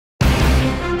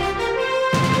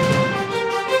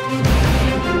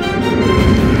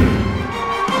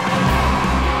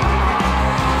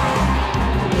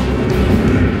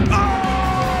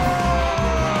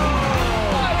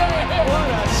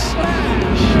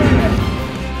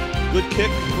Good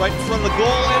kick right in front of the goal,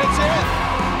 and it's in.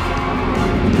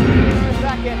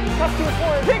 Back in, cuts to his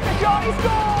forward, take the shot, he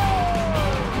scores!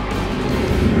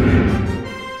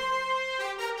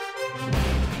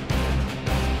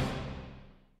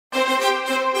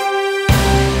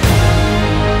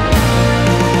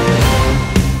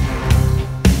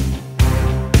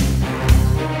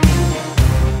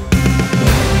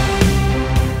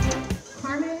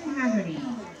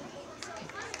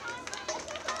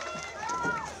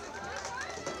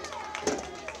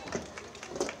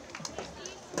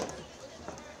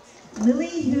 Lily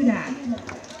Hudak.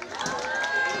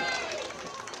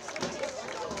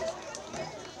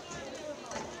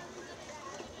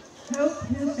 Hope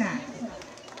Husak.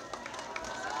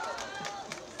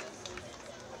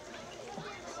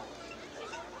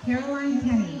 Caroline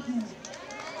Penny.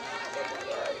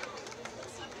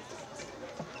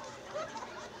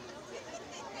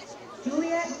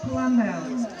 Juliet Colombo.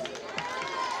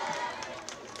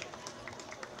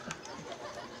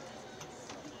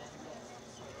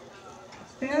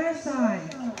 Farah Saad.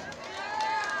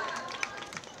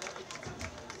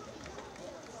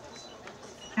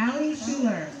 Ali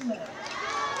Schuler.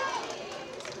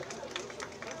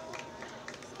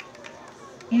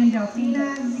 And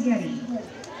Delphina Zighetti.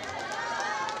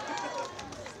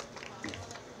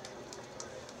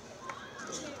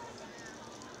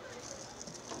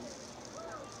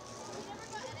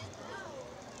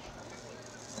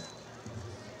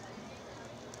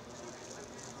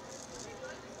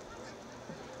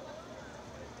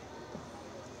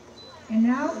 And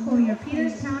now for your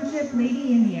Peters Township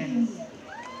Lady Indians.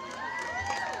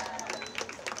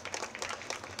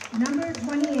 Number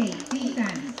 28,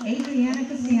 defense, Adriana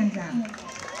Costanza.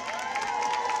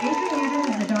 Adriana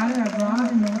is the daughter of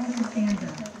Rob and Melissa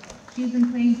Costanza. She's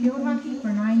been playing field hockey for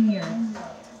 9 years,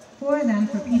 4 of them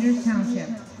for Peters Township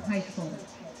High School.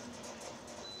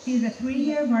 She's a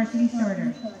 3-year varsity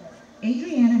starter.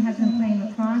 Adriana has been playing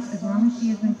lacrosse as long as she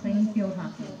has been playing field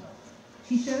hockey.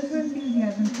 She shows her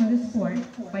enthusiasm for the sport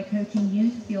by coaching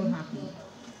youth field hockey.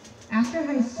 After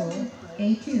high school,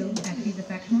 A2, as she's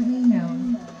affectionately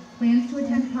known, plans to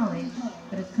attend college,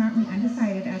 but is currently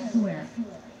undecided as to where.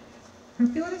 Her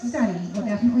field of study will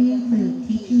definitely include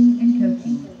teaching and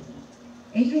coaching.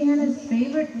 Adriana's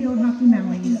favorite field hockey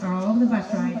memories are all of the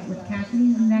bus rides with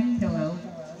Cassidy's neck pillow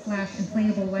 /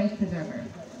 inflatable life preserver.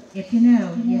 If you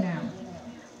know, you know.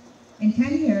 In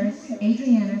 10 years,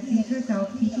 Adriana sees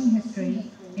herself teaching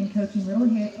history and coaching little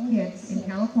kids in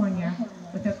California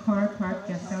with a car parked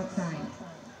just outside.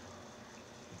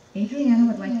 Adriana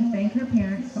would like to thank her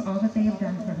parents for all that they have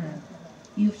done for her.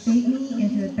 You've shaped me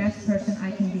into the best person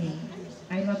I can be.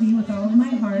 I love you with all of my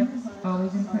heart,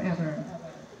 always and forever.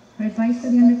 Her advice to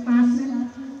the underclassmen: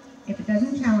 if it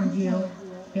doesn't challenge you,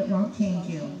 it won't change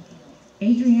you.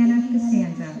 Adriana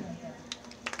Costanza.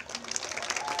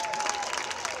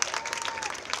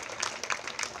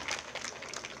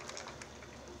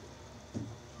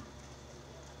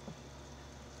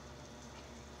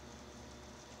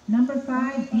 Number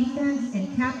 5, defense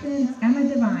and captain Emma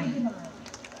Devine.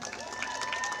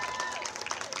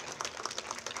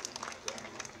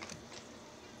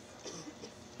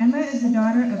 Emma is the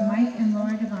daughter of Mike and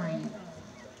Laura Devine.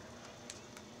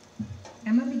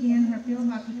 Emma began her field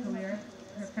hockey career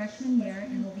her freshman year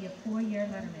and will be a 4-year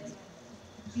letterman.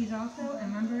 She is also a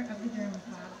member of the German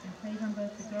Club and plays on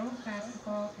both the girls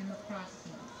basketball and lacrosse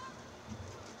teams.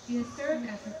 She has served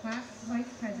as her class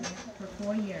vice president for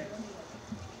 4 years.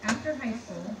 After high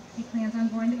school, she plans on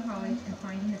going to college and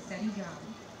finding a steady job.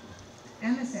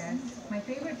 Emma says, "My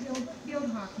favorite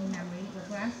field hockey memory was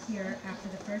last year after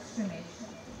the first scrimmage,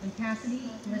 when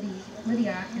Cassidy,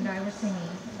 Lydia, and I were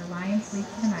singing 'The Lion Sleeps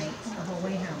Tonight' the whole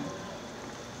way home."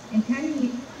 In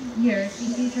 10 years, she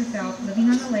sees herself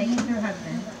living on the lake with her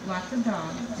husband, lots of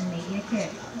dogs, and maybe a kid.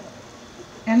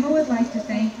 Emma would like to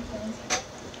thank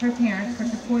her parents for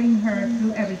supporting her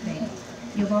through everything.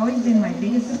 You've always been my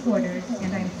biggest supporters,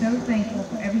 and I'm so thankful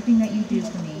for everything that you do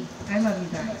for me. I love you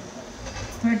guys.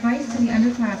 Her advice to the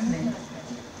underclassmen: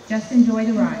 just enjoy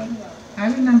the ride.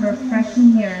 I remember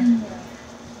freshman year,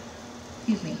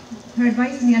 her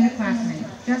advice to the underclassmen: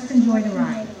 just enjoy the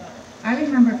ride. I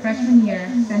remember freshman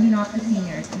year sending off the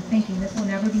seniors and thinking this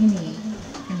will never be me,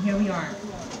 and here we are.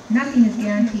 Nothing is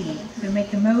guaranteed, so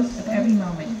make the most of every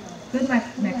moment. Good luck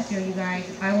next year, you guys.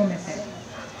 I will miss it.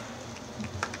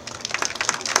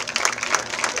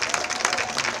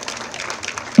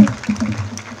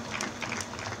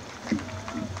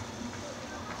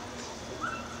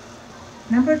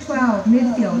 Number 12,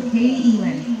 midfield, Katie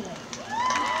Elan.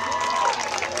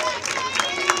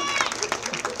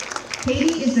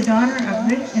 Katie is the daughter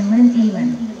of Rich and Lynn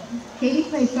Elan. Katie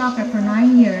played soccer for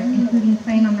 9 years, including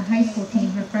playing on the high school team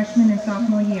her freshman and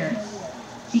sophomore years.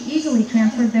 She easily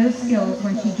transferred those skills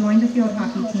when she joined the field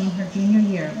hockey team her junior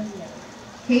year.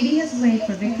 Katie has played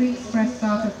for Victory Express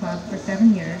Soccer Club for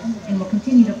 7 years and will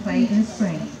continue to play in the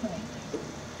spring.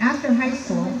 After high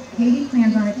school, Katie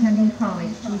plans on attending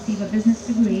college to receive a business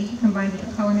degree combined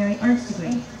with a culinary arts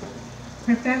degree.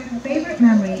 Her favorite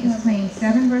memory is playing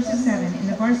 7 versus 7 in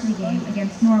the varsity game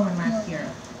against Norwin last year.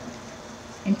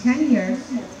 In 10 years,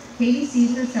 Katie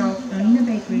sees herself owning a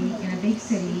bakery in a big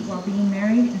city while being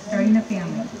married and starting a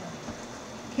family.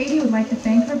 Katie would like to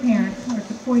thank her parents for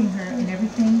supporting her in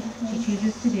everything she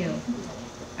chooses to do.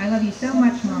 I love you so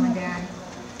much, Mom and Dad.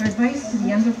 Her advice to the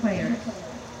younger players: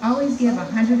 always give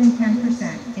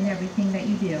 110% in everything that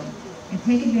you do, and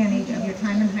take advantage of your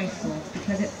time in high school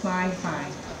because it flies by.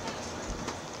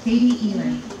 Katie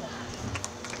Elan.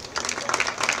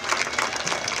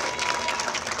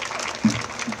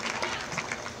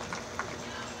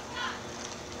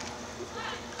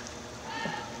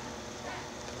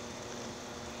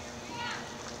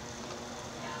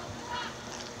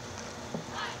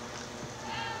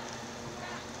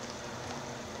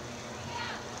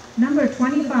 Number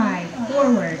 25,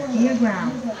 forward, Gia Grau.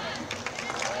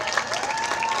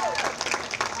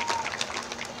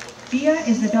 Gia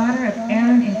is the daughter of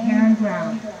Aaron and Karen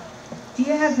Grau.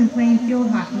 Gia has been playing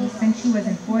field hockey since she was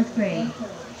in 4th grade.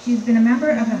 She has been a member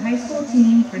of the high school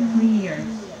team for 3 years.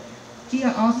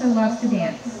 Gia also loves to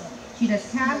dance. She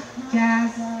does tap,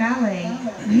 jazz, ballet,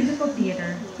 musical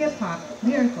theater, hip-hop,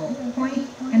 lyrical, point,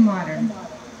 and modern.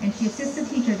 And she assists the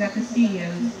teachers at the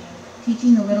studios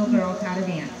teaching the little girls how to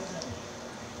dance.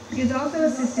 She has also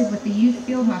assisted with the youth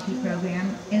field hockey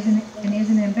program and is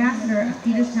an ambassador of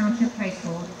Peters Township High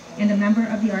School and a member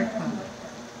of the art club.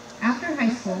 After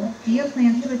high school, Gia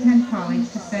plans to attend college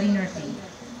to study nursing.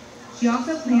 She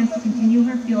also plans to continue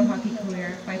her field hockey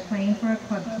career by playing for a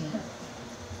club team.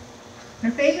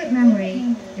 Her favorite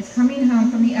memory is coming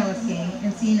home from the Ellis game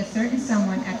and seeing a certain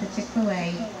someone at the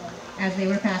Chick-fil-A as they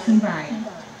were passing by.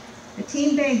 The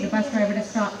team begged the bus driver to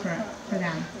stop for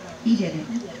them. He didn't.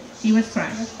 She was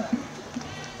crushed.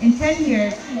 In 10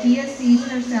 years, Gia sees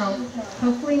herself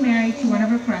hopefully married to one of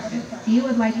her crushes. Gia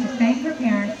would like to thank her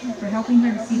parents for helping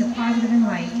her to see the positive in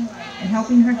life and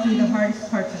helping her through the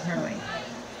hardest parts of her life.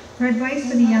 Her advice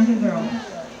for the younger girls: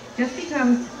 just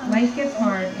because life gets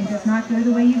hard and does not go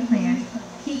the way you planned,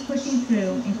 keep pushing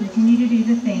through and continue to do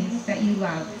the things that you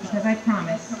love, because I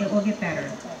promise it will get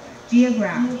better. Gia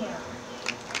Grau.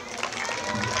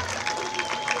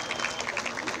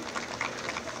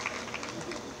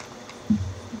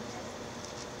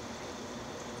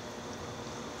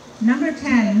 Number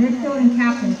 10, midfield and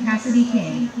captain, Cassidy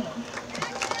King.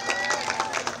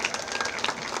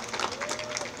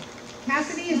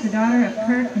 Cassidy is the daughter of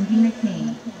Kurt and Dina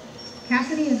King.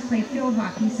 Cassidy has played field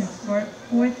hockey since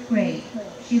 4th grade.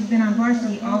 She has been on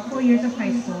varsity all 4 years of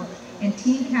high school and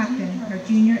team captain her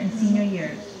junior and senior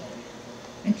years.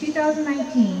 In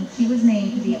 2019, she was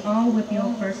named to the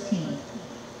all-Whitfield first team.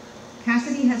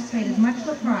 Cassidy has played as much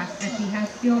lacrosse as she has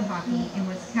field hockey and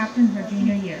was captain her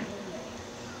junior year.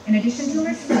 In addition to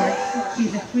her sports, she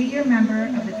is a 3-year member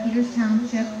of the Peters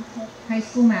Township High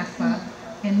School Math Club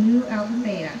and Mu Alpha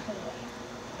Theta,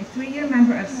 a 3-year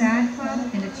member of SAD Club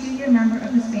and a 2-year member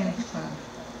of the Spanish Club.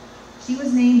 She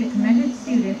was named a commended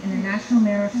student in the National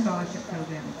Merit Scholarship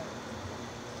Program.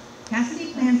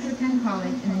 Cassidy plans to attend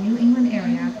college in the New England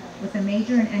area with a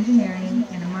major in engineering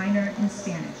and a minor in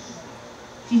Spanish.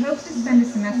 She hopes to spend a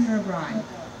semester abroad.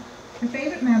 Her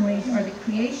favorite memories are the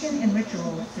creation and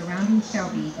rituals surrounding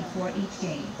Shelby before each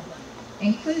game,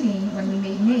 including when we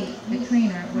made Nate, the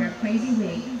trainer, wear a crazy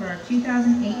wig for our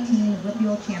 2018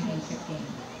 Whitfield Championship game.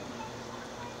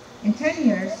 In 10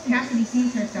 years, Cassidy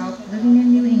sees herself living in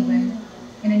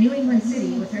a New England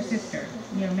city with her sister,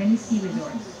 near many ski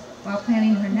resorts, while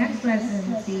planning her next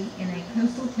residency in a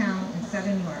coastal town in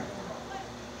southern Europe.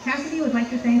 Cassidy would like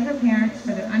to thank her parents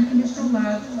for their unconditional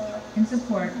love and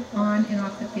support on and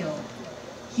off the field.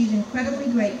 She's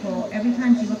incredibly grateful every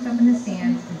time she looks up in the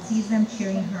stands and sees them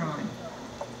cheering her on.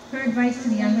 Her advice to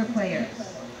the younger players: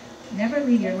 never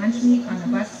leave your lunch meat on the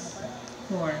bus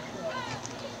floor.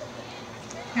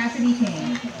 Cassidy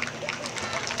King.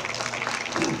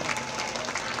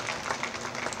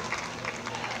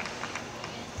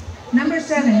 Number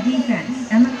 7,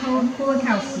 defense, Emma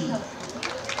Kulikowski.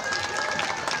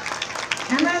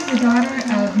 Emma is the daughter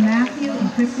of Matthew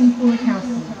and Kristen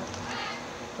Kulikowski.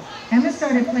 Emma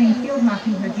started playing field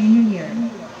hockey her junior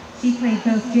year. She played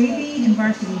both JV and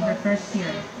varsity her first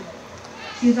year.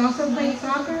 She has also played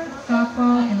soccer,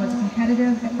 softball, and was a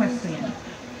competitive equestrian.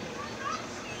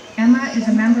 Emma is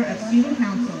a member of student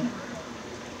council.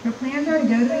 plans are to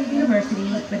go to university,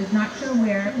 but is not sure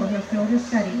where or her field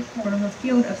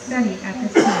of study at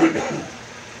this time.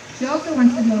 She also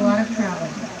wants to do a lot of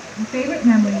traveling. Her favorite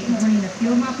memory is winning the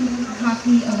field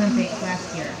hockey Olympics last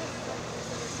year.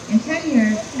 In 10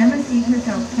 years, Emma sees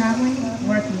herself traveling,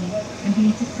 working, and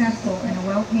being successful in a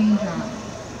well-paying job.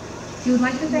 She would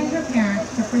like to thank her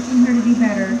parents for pushing her to be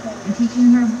better and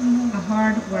teaching her a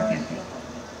hard work ethic.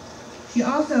 She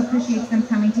also appreciates them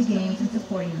coming to games and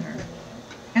supporting her.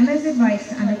 Emma's advice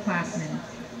to underclassmen: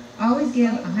 always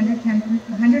give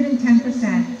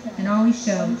 110% and always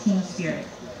show team spirit.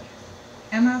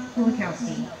 Emma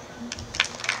Kulikowski.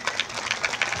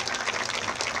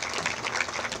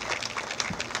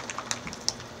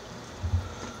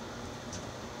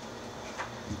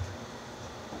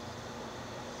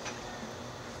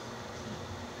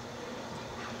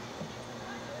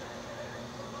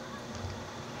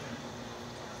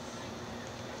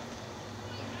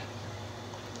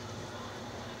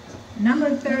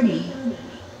 Number 30,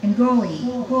 and goalie,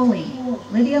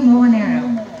 Lydia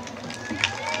Molinaro.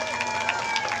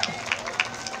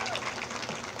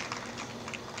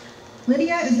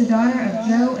 Lydia is the daughter of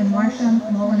Joe and Marcia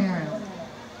Molinaro.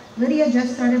 Lydia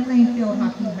just started playing field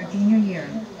hockey her junior year.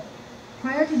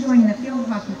 Prior to joining the field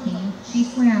hockey team, she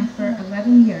swam for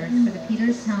 11 years for the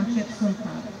Township Swim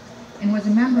Club and was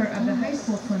a member of the high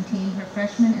school swim team her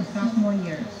freshman and sophomore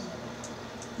years.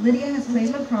 Lydia has played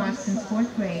lacrosse since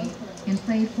 4th grade and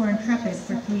played for Intrepid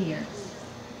for 3 years.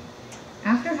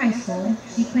 After high school,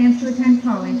 she plans to attend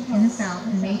college in the South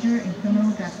and major in criminal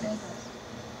justice.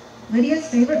 Lydia's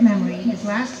favorite memory is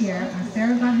last year when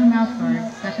Sarah got her mouth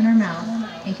guard stuck in her mouth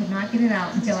and could not get it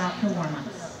out until after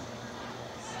warm-ups.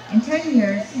 In 10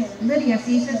 years, Lydia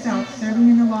sees herself serving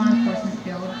in the law enforcement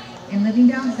field and living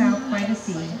down south by the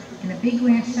sea in a big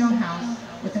ranch-style house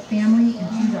with a family and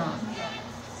 2 dogs.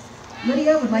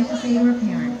 Lydia would like to say to her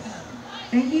parents,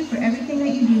 "Thank you for everything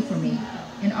that you do for me,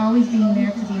 and always being there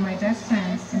to be my best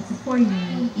friends and supporting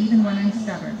me even when I'm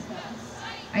stubborn.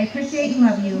 I appreciate and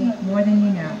love you more than you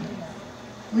know."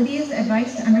 Lydia's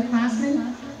advice to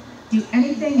underclassmen: do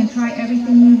anything and try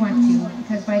everything you want to,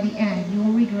 because by the end you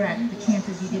will regret the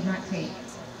chances you did not take.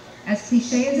 As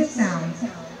cliche as it sounds,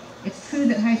 it's true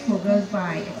that high school goes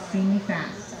by extremely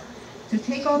fast. So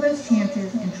take all those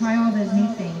chances and try all those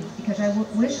new things, because I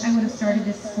wish I would have started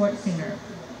this sport sooner.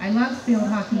 I love field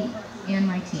hockey and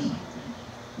my team.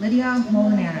 Lydia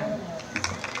Molinaro.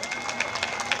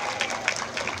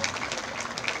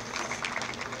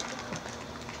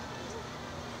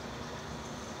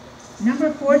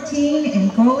 Number 14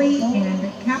 and goalie and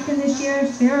captain this year,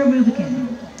 Sarah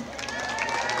Rubikin.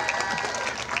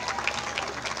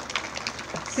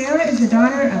 Sarah is the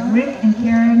daughter of Rick and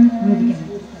Karen Rubikin.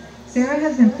 Sarah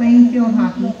has been playing field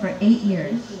hockey for 8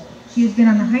 years. She has been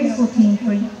on the high school team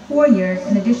for 4 years,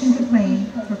 in addition to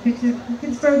playing for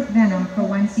Pittsburgh Venom for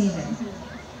 1 season.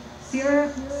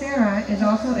 Sarah is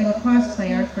also a lacrosse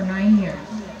player for 9 years.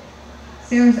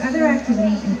 Sarah's other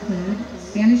activities include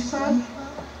Spanish Club,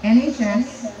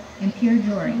 NHS, and Pure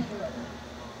Joy.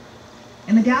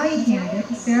 A medallion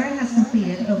candidate, Sarah has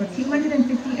completed over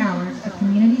 250 hours of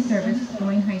community service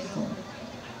during high school,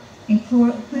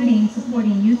 including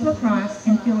supporting youth lacrosse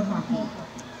and field hockey,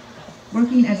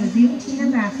 working as a zoo teen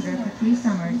ambassador for 3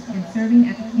 summers, and serving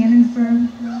at the Cannonsburg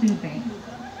Food Bank.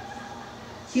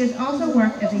 She has also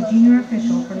worked as a junior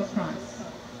official for lacrosse.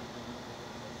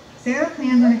 Sarah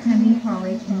plans on attending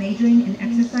college and majoring in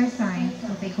exercise science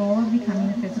with a goal of becoming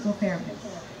a physical therapist.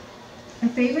 Her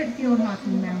favorite field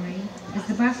hockey memory is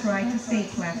the bus ride to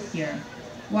States last year,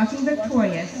 watching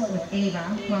Victorious with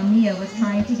Ava while Mia was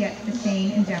trying to get the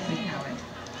Shane and Jeffrey pallet.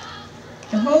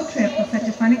 The whole trip was such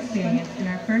a fun experience and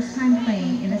our first time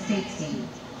playing in a States game.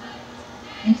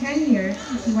 In 10 years,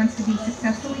 she wants to be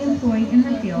successfully employed in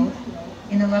her field,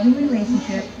 in a loving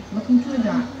relationship, looking to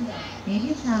adopt,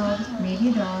 maybe a child, maybe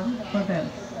a dog, or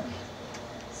both.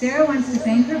 Sarah wants to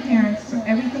thank her parents for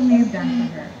everything they have done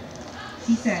for her.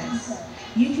 She says,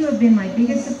 "You two have been my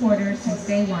biggest supporters since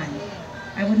day one.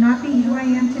 I would not be who I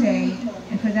am today,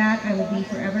 and for that I will be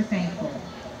forever thankful."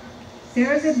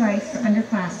 Sarah's advice for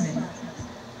underclassmen: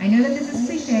 I know that this is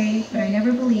cliche, but I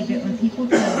never believed it when people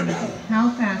told me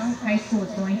how fast high school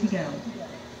is going to go.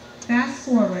 Fast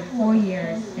forward 4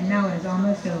 years, and now it is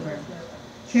almost over.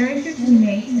 Cherish your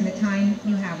teammates and the time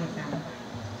you have with them.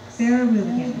 Sarah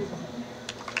Rubikin.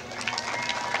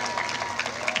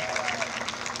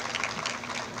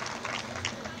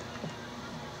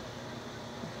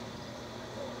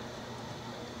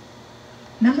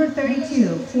 Number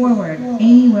 32, forward,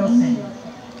 Amy Wilson.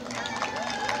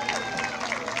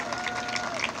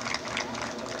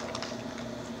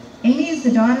 Amy is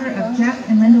the daughter of Jeff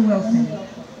and Linda Wilson.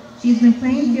 She has been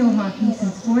playing field hockey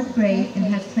since 4th grade and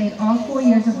has played all 4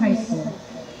 years of high school,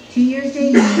 2 years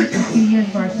JV and 2 years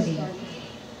varsity.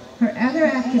 Her other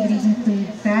activities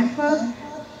include SAD Club,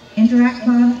 Interact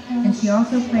Club, and she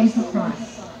also plays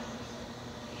lacrosse.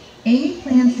 Amy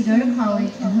plans to go to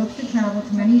college and hopes to travel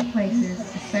to many places,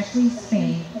 especially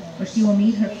Spain, where she will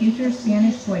meet her future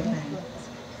Spanish boyfriend.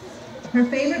 Her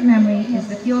favorite memory is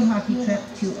the field hockey trip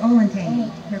to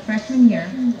Olentangy, her freshman year,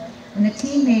 when the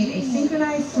team made a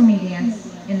synchronized swimming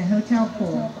dance in the hotel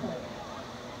pool.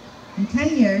 In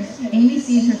 10 years, Amy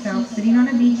sees herself sitting on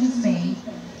a beach in Spain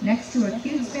next to her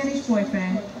cute Spanish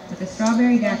boyfriend with a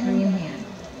strawberry daiquiri in hand.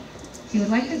 She would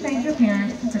like to thank her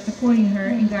parents for supporting her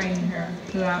and guiding her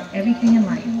throughout everything in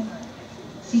life.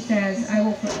 She says, "I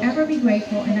will forever be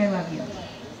grateful and I love you."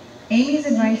 Amy's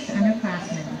advice to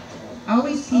underclassmen: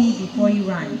 always pee before you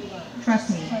run. Trust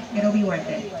me, it'll be worth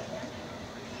it.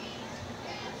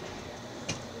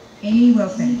 Amy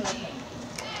Wilson.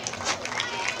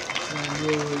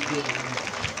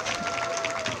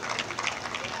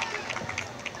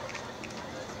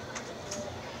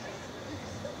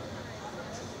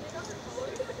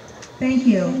 Thank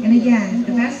you. And again,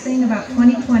 the best thing about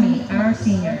 2020 are our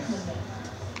seniors.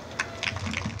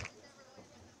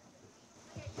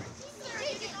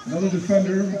 Another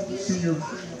defender, senior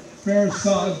Ferris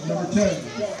Saad, number 10.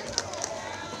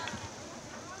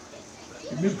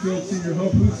 In midfield, senior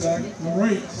Hope Husak, number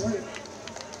 8.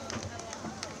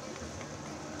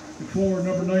 In forward,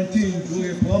 number 19,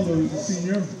 Julia Palumbo, who's a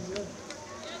senior.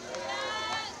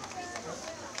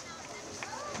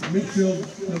 In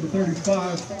midfield, number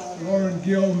 35, Lauren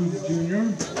Gill, who's a junior.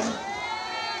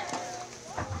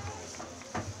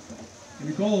 And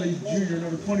the goalie, junior,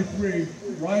 number 23,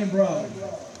 Ryan Brown.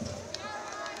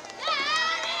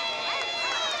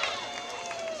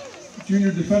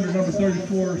 Junior defender, number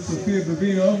 34, Sophia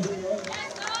Bavino.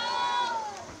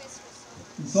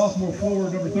 And sophomore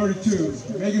forward, number 32,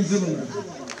 Megan Zimmerman.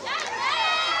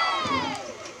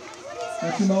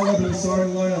 That's your Mount Lebanon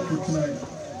starting lineup for tonight.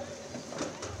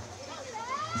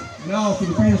 Now for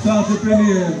the Peters Township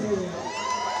Indians.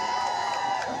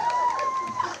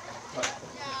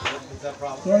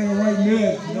 Starting at right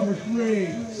mid, number 3,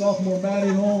 sophomore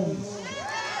Maddie Holmes.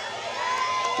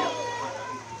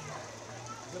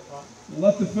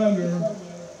 Left defender,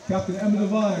 Captain Emma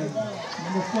Devine,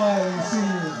 number 5, and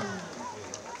senior.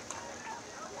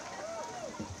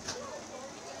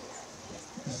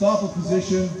 The stopper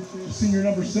position, the senior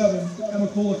number 7, Emma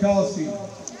Kolakowski.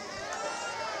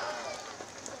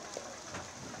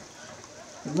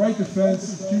 The right defense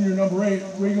is junior number 8,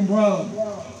 Regan Brown.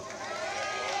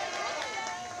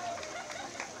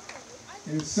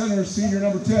 In center, senior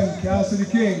number 10, Cassidy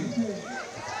King.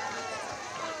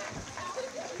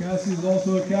 Cassidy is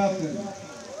also a captain.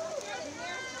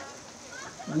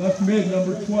 Left mid,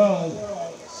 number 12,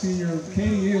 senior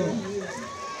Katie Elam.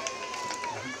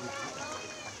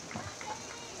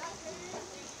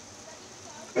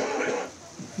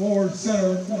 Forward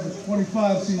center, number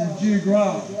 25, senior Gia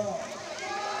Grau.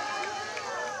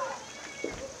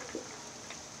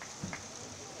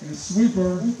 And a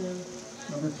sweeper,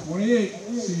 number 28,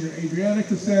 senior Adriana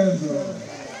Costanzo.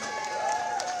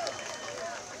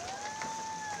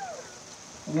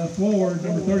 Left forward,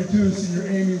 number 32, senior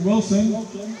Amy Wilson.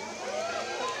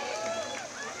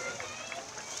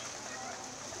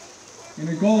 And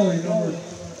a goalie, number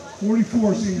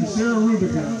 44, senior Sarah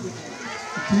Rubica,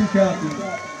 the team captain.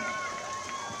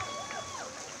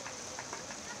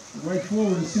 Right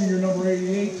forward is senior number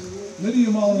 88, Lydia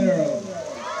Molinaro.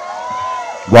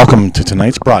 Welcome to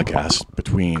tonight's broadcast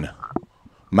between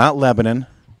Mount Lebanon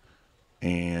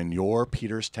and your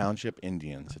Peters Township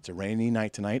Indians. It's a rainy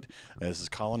night tonight. This is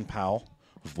Colin Powell,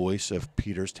 voice of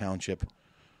Peters Township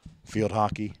field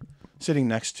hockey, sitting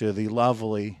next to the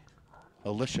lovely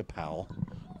Alicia Powell,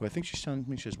 who I think she's telling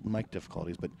me she has mic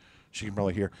difficulties, but she can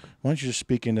probably hear. Why don't you just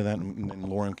speak into that, and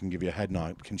Lauren can give you a head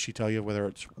nod. Can she tell you whether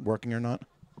it's working or not?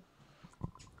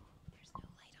 There's no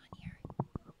light on here.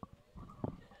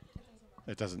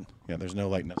 It doesn't. Yeah, there's no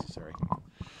light necessary.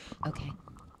 Okay.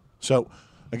 So,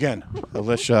 again,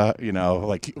 Alicia,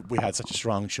 like we had such a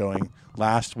strong showing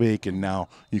last week, and now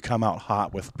you come out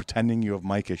hot with pretending you have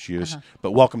mic issues.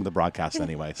 But welcome to the broadcast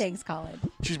anyways. Thanks, Colin.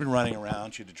 She's been running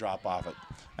around. She had to drop off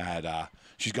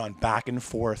she's gone back and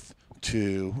forth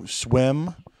to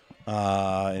swim,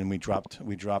 and we dropped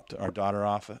our daughter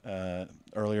off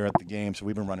earlier at the game, so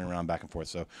we've been running around back and forth.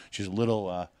 So she's a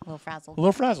little frazzled. A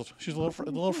little frazzled. She's a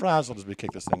little frazzled as we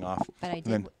kick this thing off. But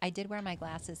I did wear my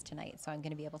glasses tonight, so I'm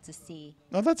going to be able to see.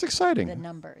 Oh, that's exciting. The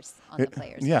numbers on the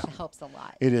players, yeah. which helps a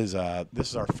lot. It is. This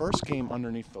is our first game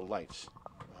underneath the lights.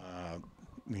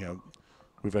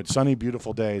 we've had sunny,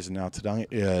 beautiful days, and now tonight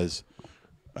is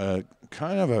kind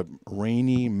of a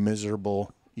rainy,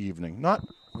 miserable evening. Not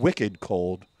wicked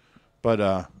cold,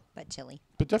 but chilly.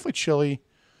 But definitely chilly.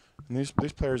 And these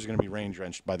players are going to be rain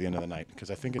drenched by the end of the night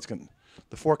because I think it's going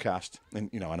the forecast. And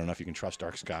I don't know if you can trust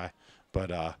dark sky,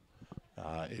 but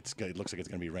it looks like it's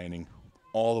going to be raining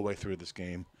all the way through this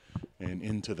game and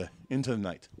into the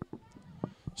night.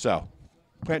 So,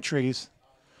 plant trees.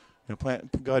 Go ahead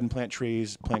and plant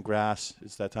trees, plant grass.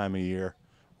 It's that time of year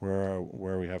where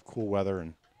we have cool weather,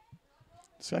 and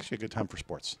it's actually a good time for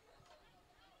sports.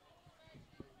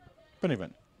 But anyway,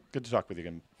 good to talk with you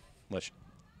again, Lish.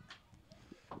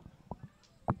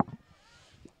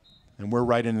 And we're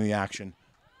right into the action.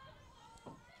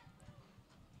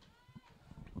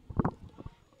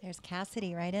 There's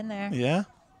Cassidy right in there. Yeah.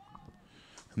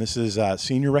 And this is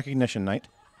senior recognition night.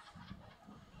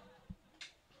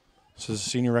 This is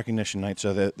senior recognition night.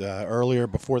 So that earlier,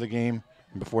 before the game,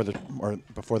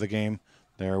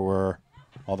 there were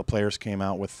all the players came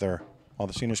out with all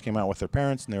the seniors came out with their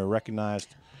parents, and they were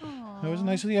recognized. Aww. It was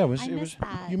nice. Yeah, it was.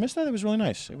 That. You missed that. It was really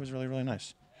nice. It was really, really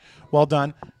nice. Well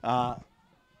done.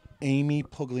 Amy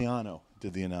Pugliano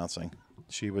did the announcing.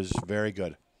 She was very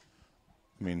good.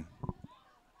 I mean,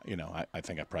 I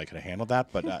think I probably could have handled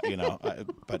that, but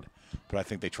but I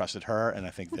think they trusted her, and I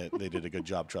think that they did a good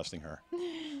job trusting her.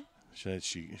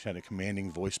 She had a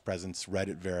commanding voice presence, read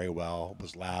it very well,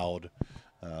 was loud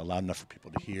enough for people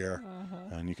to hear,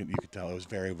 and you could tell it was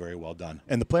very, very well done.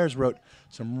 And the players wrote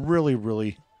some really,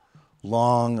 really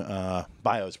long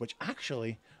bios, which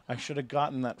actually I should have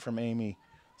gotten that from Amy,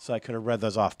 so I could have read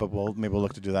those off. But maybe we'll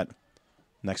look to do that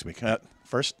next week.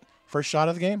 First shot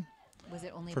of the game. Was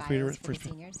it only for bios for the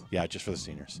seniors? Yeah, just for the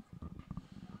seniors.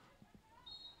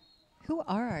 Who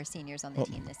are our seniors on the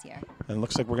team this year? And it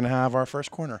looks like we're going to have our first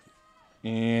corner.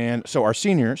 And so our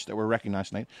seniors that were recognized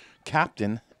tonight,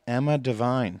 Captain Emma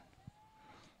Devine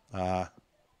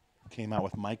came out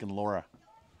with Mike and Laura.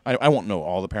 I won't know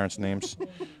all the parents' names.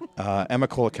 Emma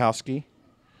Kolakowski,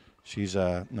 she's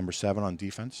number 7 on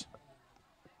defense.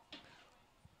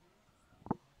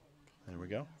 There we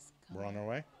go. We're on our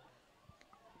way.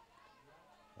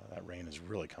 That rain is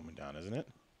really coming down, isn't it?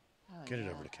 Oh, Get it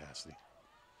over to Cassidy.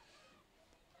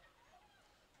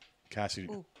 Cassidy.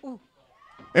 Ooh, ooh.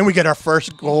 And we get our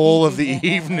first goal of the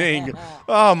evening.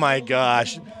 Oh, my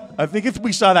gosh. I think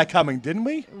we saw that coming, didn't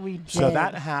we? We did. So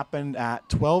that happened at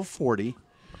 12:40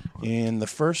 in the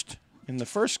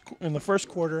first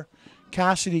quarter.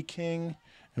 Cassidy King,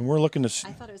 and we're looking to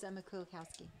I thought it was Emma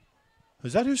Kulakowski.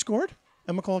 Is that who scored?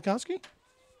 Emma Kolakowski?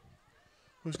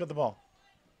 Who's got the ball?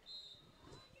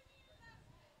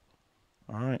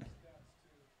 All right.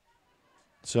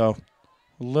 So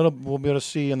we'll be able to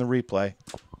see in the replay,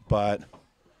 but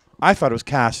I thought it was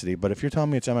Cassidy. But if you're telling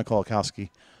me it's Emma Kolakowski,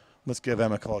 let's give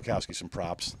Emma Kolakowski some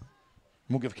props. And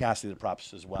we'll give Cassidy the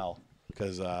props as well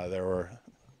because there were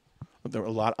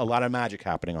a lot of magic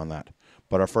happening on that.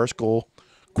 But our first goal,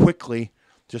 quickly,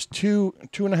 just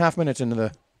 2.5 minutes into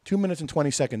the 2 minutes and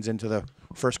 20 seconds into the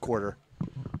first quarter,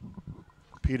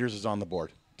 Peters is on the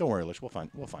board. Don't worry, Lish. We'll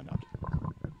find out.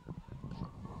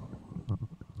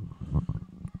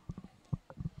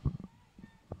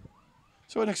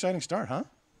 So an exciting start, huh?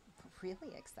 Really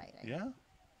exciting. Yeah.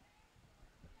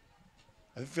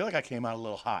 I feel like I came out a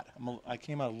little hot. I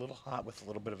came out a little hot with a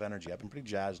little bit of energy. I've been pretty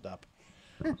jazzed up.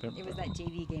 It was that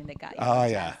JV game that got you. Oh,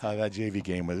 yeah. That JV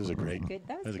game was a great Good.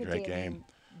 That was a good great game.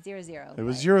 0-0. It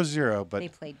was 0-0, but they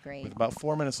played great. with about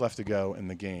 4 minutes left to go in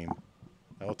the game,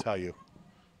 I will tell you,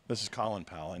 this is Colin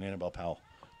Powell and Annabelle Powell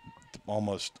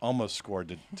almost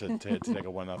scored to take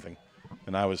a 1-0,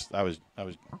 and I was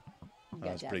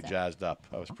pretty jazzed up.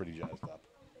 I was pretty jazzed up.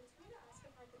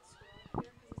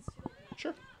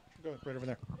 Sure, go right over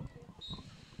there.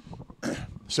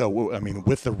 So, I mean,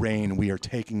 with the rain, we are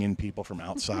taking in people from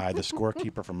outside. The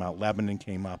scorekeeper from Mount Lebanon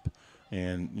came up,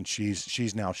 and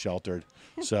she's now sheltered.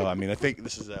 So, I mean, I think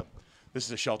this is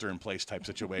a shelter-in-place type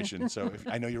situation. So,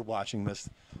 I know you're watching this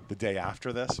the day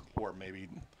after this, or maybe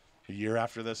a year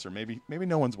after this, or maybe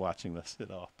no one's watching this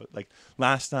at all. But like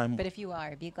last time. But if you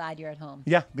are, be glad you're at home.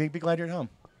 Yeah, be glad you're at home.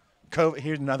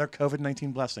 Here's another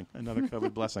COVID-19 blessing. Another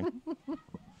COVID blessing.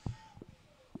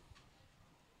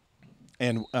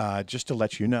 And just to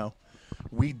let you know,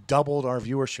 we doubled our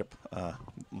viewership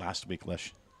last week,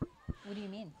 Lish. What do you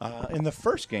mean? In the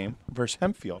first game versus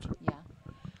Hempfield, Yeah.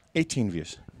 18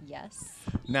 views. Yes.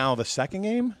 Now the second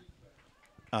game,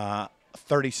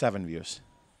 37 views.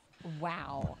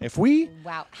 Wow.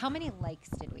 Wow. How many likes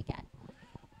did we get?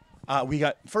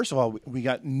 First of all, we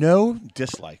got no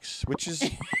dislikes, which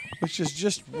is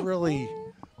just really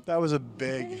That was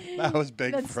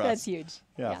big for us. That's huge.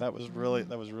 Yeah, that was really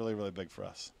big for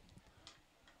us.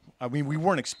 I mean, we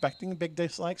weren't expecting big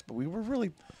dislikes, but we were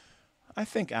really. I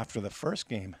think after the first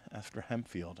game, after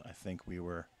Hempfield, I think we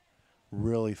were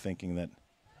really thinking that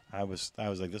I was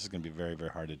like, this is going to be very, very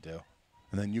hard to do.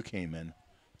 And then you came in.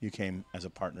 You came as a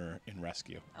partner in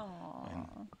rescue.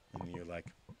 Aww. And you like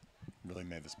really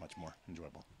made this much more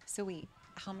enjoyable. So wait,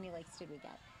 how many likes did we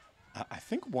get? I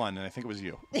think one, and I think it was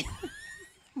you. You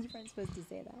weren't supposed to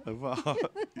say that. Well,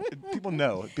 people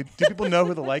know. Do people know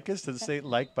who the like is? Does it say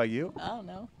like by you? I don't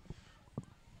know.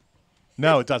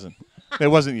 No, it doesn't. It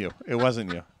wasn't you. It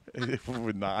wasn't you. It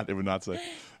would not. It would not say.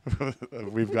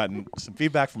 We've gotten some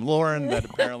feedback from Lauren that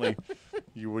apparently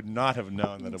you would not have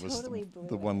known that it was Totally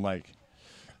the one like.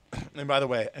 And by the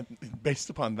way, based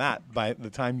upon that, by the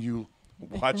time you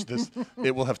watch this,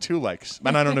 it will have 2 likes.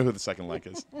 And I don't know who the second like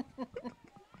is.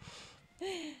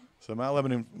 So Mount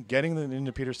Lebanon getting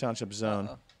into Peters Township zone.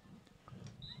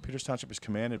 Peters Township has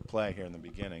commanded play here in the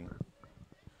beginning.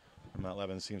 Mount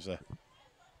Lebanon seems to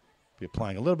be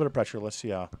applying a little bit of pressure. Let's see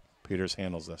how Peters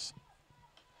handles this.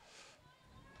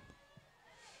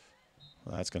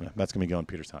 Well, that's gonna be going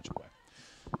Peters Township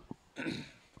way.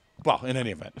 Well, in any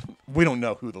event, we don't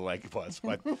know who the like was,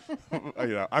 but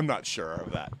I'm not sure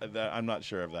of that. I'm not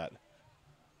sure of that.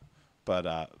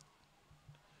 But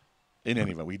in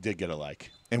any event, we did get a like,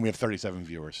 and we have 37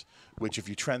 viewers. Which, if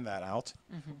you trend that out,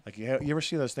 like you ever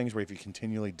see those things where if you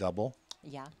continually double,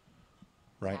 Yeah.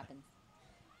 right, Happens.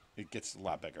 it gets a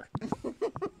lot bigger.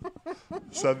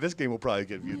 So this game will probably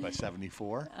get viewed by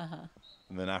 74,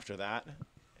 and then after that,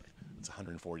 it's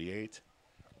 148.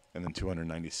 And then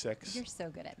 296. You're so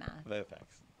good at math.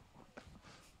 Thanks.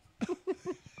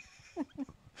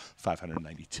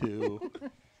 592.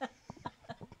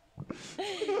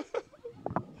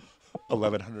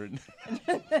 1100.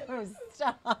 Oh,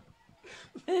 stop.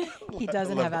 He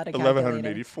doesn't have how to calculate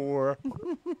 1184.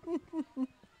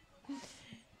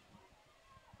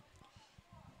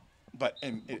 But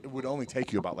it would only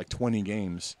take you about like 20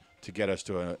 games to get us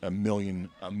to a million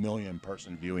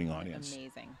person viewing audience.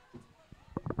 Amazing.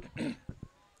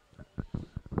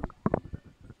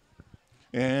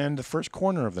 And the first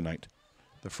corner of the night.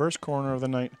 The first corner of the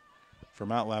night for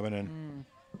Mount Lebanon.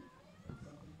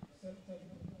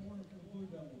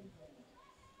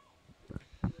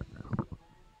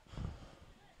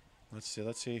 Let's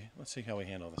see how we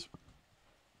handle this.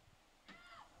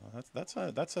 Well,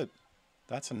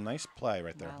 that's a nice play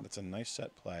right there. Wow. That's a nice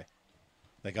set play.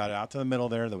 They got it out to the middle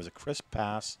there. There was a crisp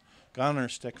pass. Got on her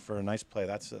stick for a nice play.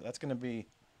 That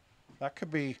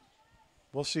could be.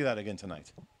 We'll see that again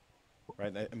tonight,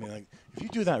 right? I mean, like if you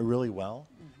do that really well,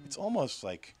 it's almost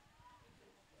like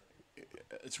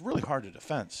it's really hard to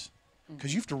defense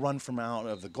because you have to run from out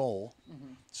of the goal.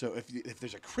 So if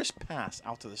there's a crisp pass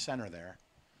out to the center there,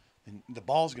 and the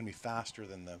ball's going to be faster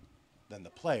than the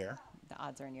player. The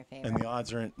odds are in your favor. And the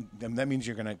odds are then that means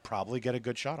you're going to probably get a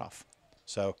good shot off.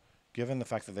 So, given the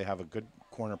fact that they have a good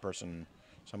corner person,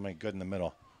 somebody good in the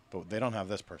middle, but they don't have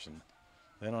this person.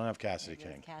 They don't have Cassidy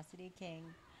King. Cassidy King.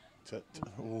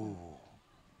 Ooh.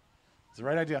 It's the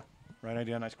right idea. Right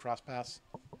idea. Nice cross pass.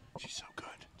 She's so good.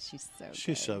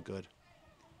 She's so good.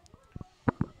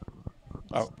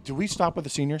 Oh, do we stop with the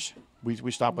seniors?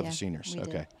 We stopped with the seniors. We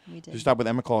Okay. We did. We stopped with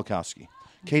Emma Kolakowski.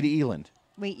 Katie Eland.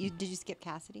 Wait, did you skip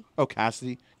Cassidy? Oh,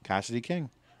 Cassidy King,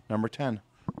 number 10.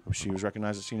 She was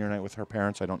recognized at senior night with her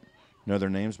parents. I don't know their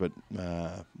names, but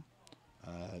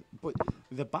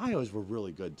the bios were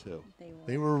really good too.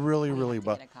 They were really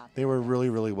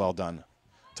well done.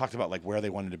 Talked about like where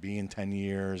they wanted to be in 10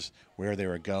 years, where they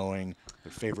were going,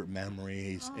 their favorite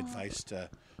memories, advice to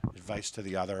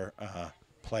the other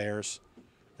players,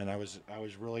 and I was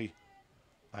really.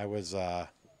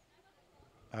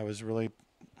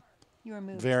 You were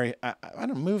moved. Very. I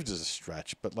don't moved as a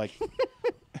stretch, but like,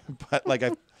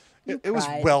 it was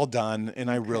cried. well done,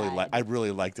 and I cried. really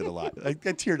liked it a lot. I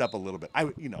teared up a little bit.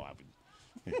 I'm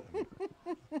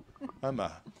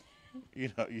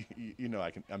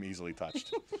easily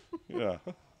touched. Yeah,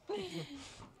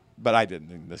 but I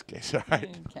didn't in this case. All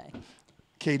right. Okay.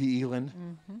 Katie Eland,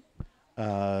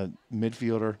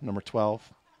 midfielder, number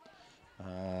 12.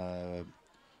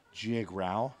 Gia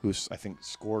Grau, who's I think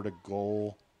scored a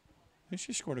goal. I think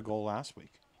she scored a goal last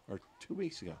week or 2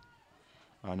 weeks ago.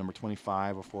 Number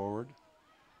 25, a forward.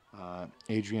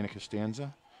 Adriana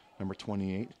Costanza, number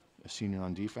 28, a senior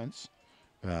on defense.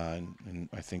 And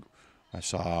I think I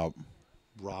saw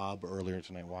Rob earlier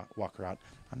tonight walk her out.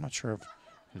 I'm not sure of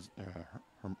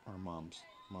her mom's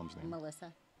name.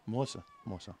 Melissa.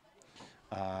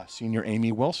 Senior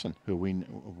Amy Wilson, who we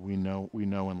know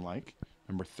and like,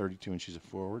 number 32, and she's a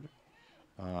forward.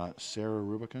 Sarah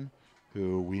Rubicon,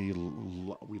 who we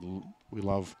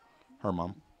love her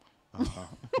mom.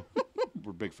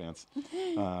 We're big fans.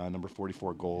 Number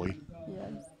 44 goalie.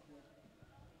 Yes.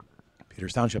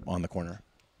 Peters Township on the corner.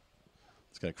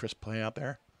 Let's get a crisp play out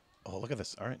there. Oh, look at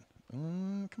this. All right.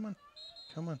 Come on.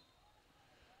 Come on.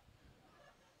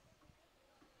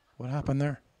 What happened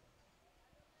there?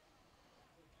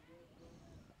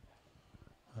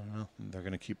 I don't know. They're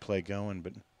going to keep play going,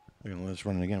 but they're going to let us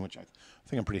run it again, which I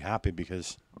think I'm pretty happy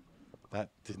because that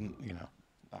didn't,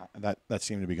 that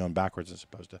seemed to be going backwards as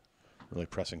opposed to really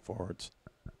pressing forwards.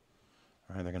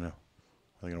 All right, are they going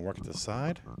to work it to the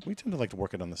side? We tend to like to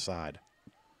work it on the side.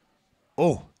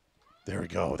 Oh, there we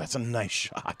go. That's a nice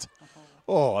shot.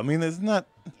 Oh, I mean, it's not.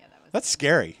 Yeah, that's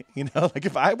scary. Like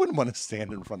if I wouldn't want to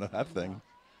stand in front of that thing,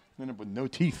 end up with no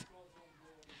teeth.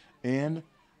 And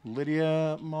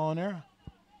Lydia Molinera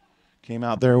came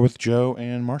out there with Joe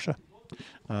and Marcia,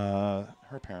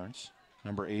 her parents,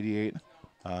 number 88,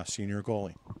 senior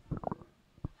goalie.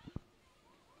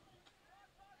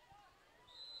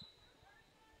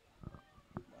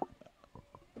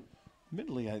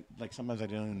 Admittedly, sometimes I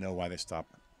don't even know why they stop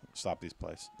these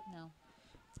plays. No.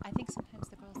 I think sometimes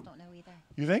the girls don't know either.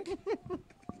 You think?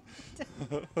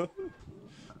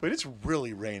 But it's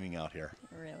really raining out here.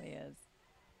 It really is.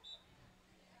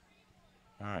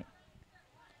 All right.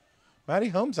 Maddie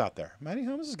Holmes out there. Maddie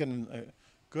Holmes is getting a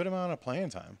good amount of playing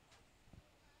time.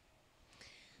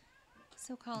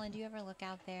 So, Colin, do you ever look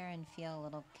out there and feel a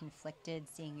little conflicted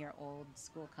seeing your old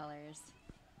school colors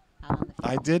out on the field?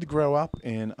 I did grow up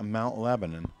in Mount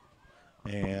Lebanon,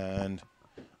 and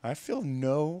I feel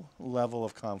no level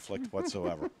of conflict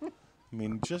whatsoever. I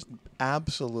mean, just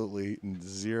absolutely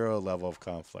zero level of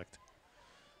conflict.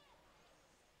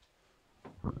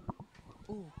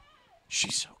 Ooh.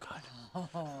 She's so good.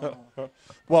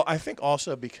 Well, I think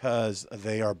also because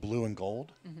they are blue and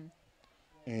gold,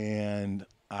 and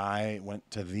I went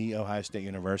to the Ohio State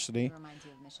University. It reminds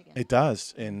you of Michigan. It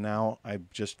does, and now I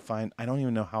just find I don't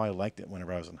even know how I liked it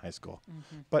whenever I was in high school.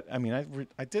 But I mean,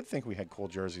 I did think we had cool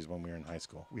jerseys when we were in high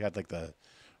school. We had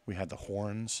we had the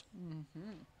horns,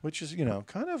 which is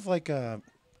kind of like a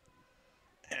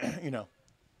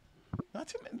not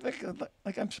too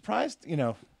like I'm surprised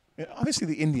obviously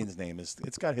the Indian's name is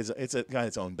it's got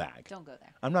its own bag. Don't go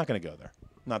there. I'm not going to go there.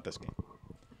 Not this game.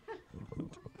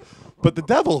 But the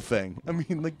devil thing, I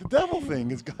mean, the devil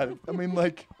thing has got, I mean,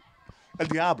 like, El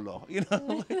Diablo,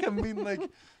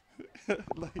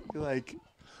 like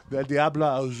the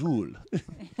Diablo Azul.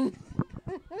 I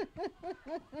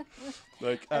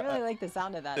really like the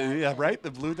sound of that. Yeah, right? The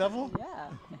Blue Devil? Yeah.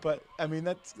 But, I mean,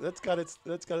 that's got its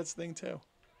thing, too.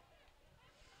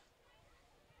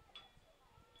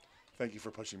 Thank you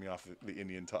for pushing me off the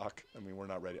Indian talk. I mean, we're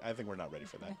not ready. I think we're not ready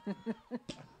for that.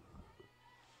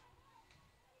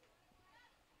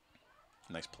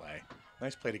 Nice play.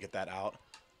 Nice play to get that out.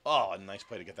 Oh, a nice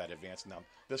play to get that advance. Now,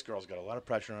 this girl's got a lot of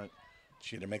pressure on it.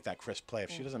 She had to make that crisp play.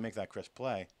 If she doesn't make that crisp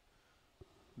play,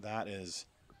 that's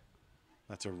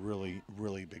a really,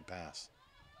 really big pass.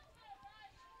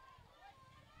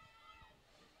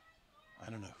 I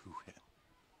don't know who hit.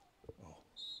 Oh.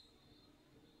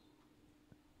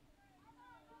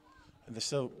 And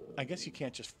so I guess you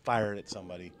can't just fire it at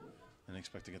somebody and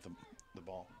expect to get the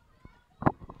ball.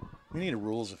 We need a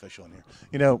rules official in here.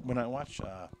 When I watch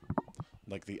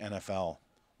like the NFL,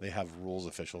 they have rules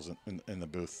officials in the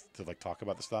booth to talk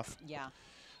about the stuff. Yeah.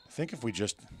 I think if we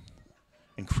just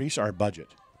increase our budget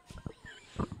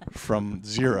from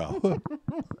 0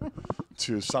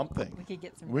 to something, we could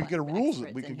get some. We could get a rules. We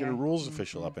in could get here. a rules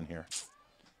official up in here.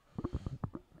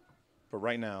 But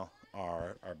right now,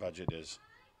 our budget is.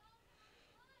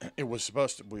 It was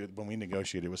supposed to. When we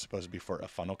negotiated, it was supposed to be for a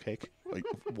funnel cake, like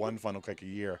one funnel cake a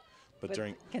year. But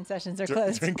during concessions are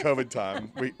closed. During COVID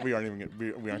time, we aren't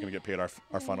going to get paid our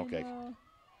funnel cake,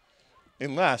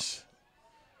 unless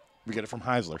we get it from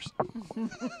Heisler's.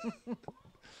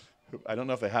 I don't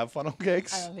know if they have funnel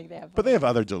cakes. I don't think they have. But they have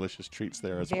other delicious treats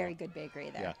there as well. Very good bakery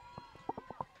there. Yeah.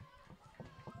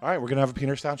 All right, we're gonna have a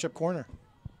Peters Township corner.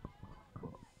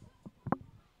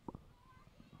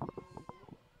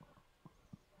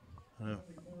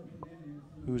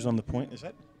 Who's on the point? Is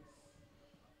that?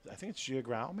 I think it's Gia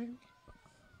Grau, maybe.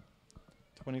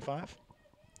 25.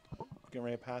 Getting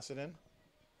ready to pass it in.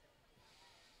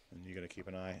 And you got to keep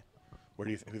an eye. Who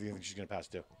do you think she's going to pass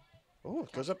to? Oh,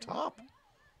 it goes up top.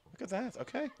 Look at that.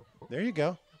 Okay. There you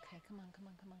go. Okay, come on.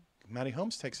 Maddie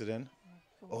Holmes takes it in.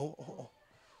 Oh.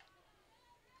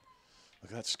 Look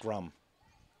at that scrum.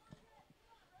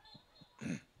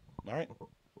 All right.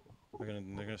 They're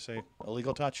gonna say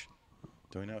illegal touch.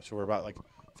 Do we know? So we're about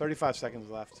 35 seconds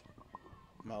left.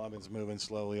 Mount Lebanon's moving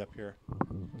slowly up here.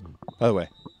 By the way,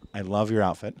 I love your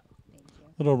outfit. Thank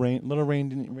you. Little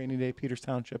rainy day Peters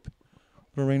Township.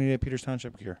 Little rainy day Peters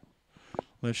Township gear.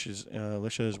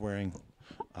 Lisha is wearing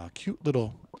cute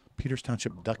little Peters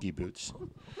Township ducky boots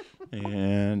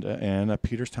and a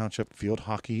Peters Township field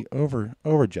hockey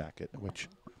over jacket, which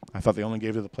I thought they only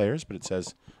gave to the players, but it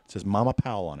says Mama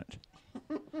Powell on it.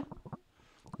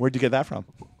 Where'd you get that from?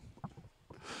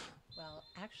 Well,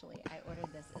 actually, I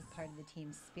ordered this as part of the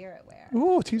team's spirit wear.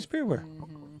 Ooh, Team Spirit wear.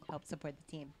 Help support the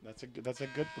team. That's a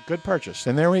good purchase.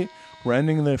 And there we're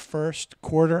ending the first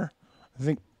quarter. I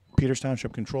think Peters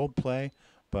Township controlled play,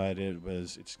 but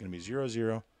it's going to be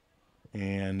 0-0,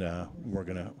 and we're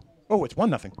gonna. Oh, it's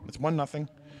 1-0. It's 1-0,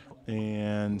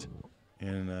 and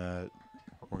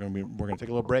we're gonna take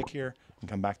a little break here and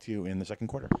come back to you in the second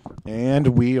quarter. And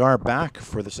we are back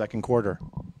for the second quarter.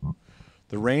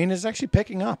 The rain is actually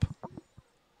picking up.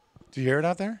 Do you hear it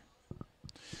out there?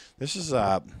 This is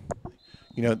the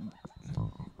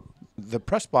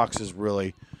press box is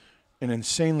really an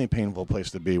insanely painful place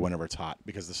to be whenever it's hot,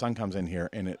 because the sun comes in here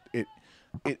and it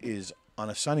is on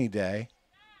a sunny day,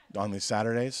 on these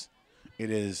Saturdays,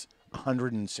 it is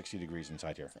 160 degrees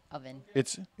inside here. Oven.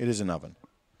 It is an oven.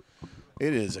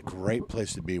 It is a great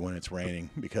place to be when it's raining,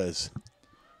 because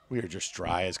we are just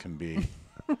dry as can be.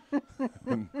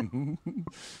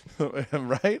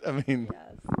 Right? I mean,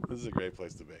 Yes. This is a great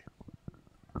place to be.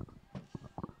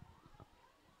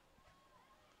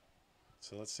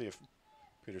 So let's see if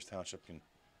Peters Township can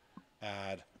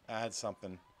add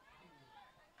something.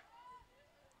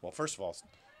 Well, first of all,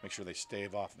 make sure they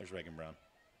stave off. There's Reagan Brown.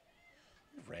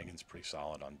 Reagan's pretty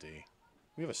solid on D.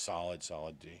 We have a solid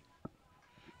D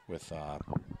with Emma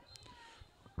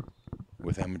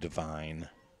Devine,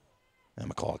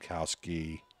 Emma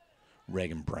Kolakowski,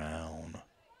 Reagan Brown,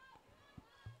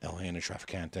 Eliana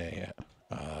Traficante,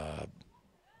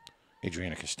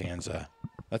 Adriana Costanza.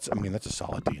 That's a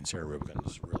solid D, and Sarah Rubicon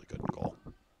is really good in goal.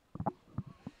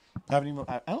 I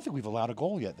don't think we've allowed a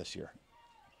goal yet this year.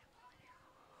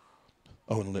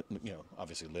 Oh, and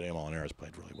obviously Lydia Molinara's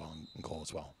played really well in goal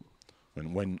as well,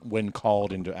 and when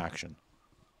called into action.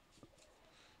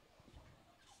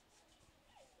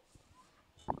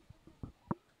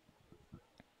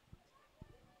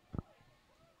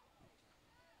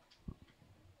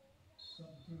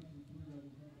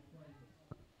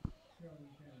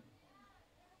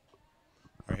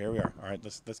 All right, here we are. All right,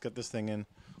 let's get this thing in.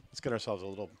 Let's get ourselves a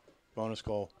little bonus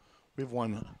goal. We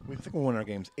think we won our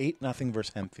games 8-0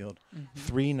 versus Hempfield,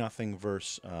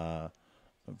 3-0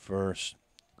 versus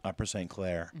Upper St.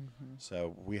 Clair.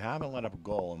 So we haven't let up a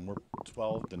goal, and we're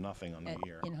 12-0 on the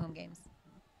year. In home games.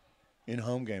 In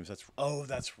home games, that's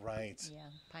right. Yeah,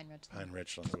 Pine Ridge. Pine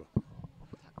Richland.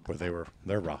 But they're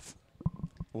rough.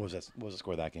 What was the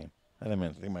score of that game? I think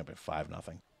it might be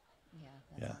 5-0. Yeah,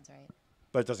 that sounds right.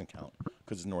 But it doesn't count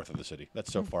because it's north of the city.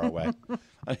 That's so far away.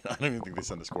 I don't even think they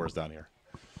send the scores down here.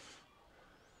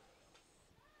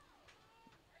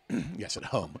 Yes, at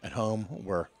home. At home,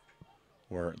 we're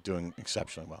doing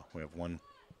exceptionally well. We have one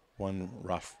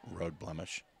rough road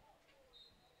blemish.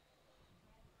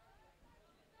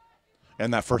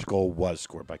 And that first goal was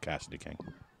scored by Cassidy King.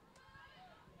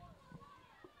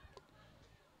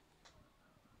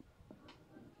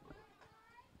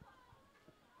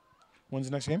 When's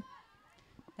the next game?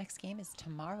 Next game is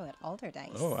tomorrow at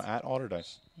Alderdice. Oh, at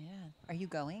Alderdice. Yeah. Are you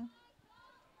going?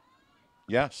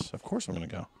 Yes, of course I'm going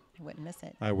to go. I wouldn't miss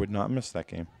it. I would not miss that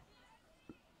game.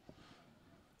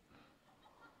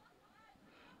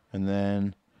 And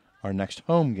then our next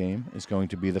home game is going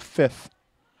to be the 5th.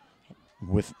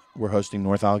 We're hosting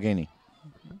North Allegheny.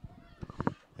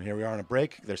 And here we are on a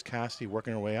break. There's Cassidy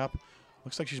working her way up.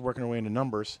 Looks like she's working her way into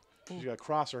numbers. She's got a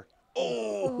crosser.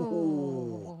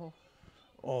 Oh.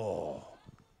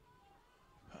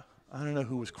 I don't know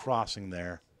who was crossing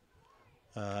there.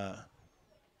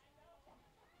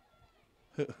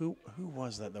 Who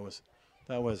was that? That was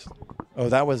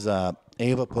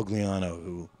Ava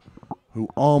Pugliano who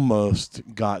almost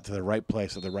got to the right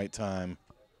place at the right time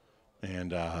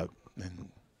and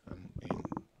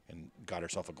got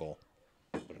herself a goal.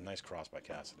 But a nice cross by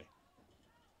Cassidy.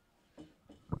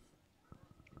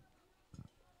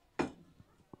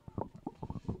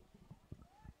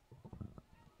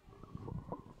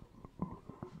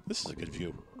 This is a good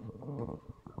view,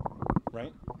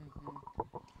 right?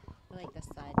 I like this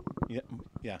side.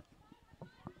 Yeah.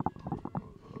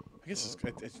 I guess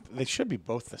they should be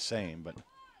both the same, but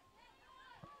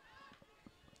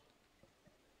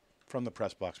from the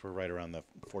press box, we're right around the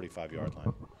 45-yard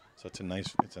line, so it's a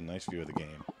nice view of the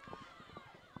game.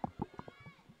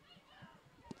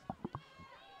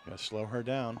 You gotta slow her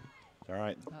down. All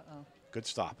right. Uh-oh. Good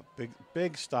stop.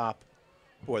 Big stop.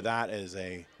 Boy, that is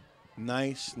a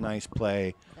nice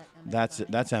play.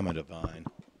 That's Emma Devine.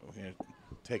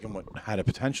 Taking what had a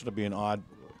potential to be an odd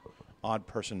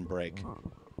person break,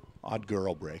 odd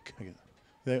girl break.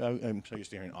 I'm so used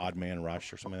to hearing odd man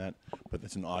rush or something like that, but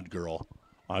it's an odd girl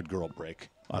break,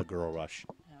 odd girl rush.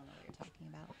 I don't know what you're talking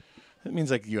about. It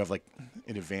means like you have like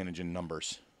an advantage in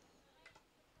numbers.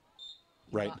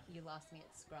 Right. You lost me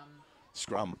at scrum.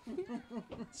 Scrum.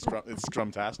 It's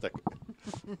scrumtastic.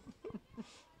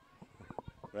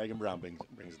 Reagan Brown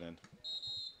brings it in.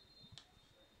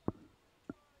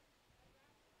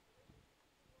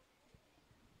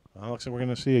 Well, looks like we're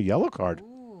going to see a yellow card.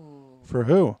 Ooh. For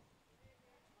who?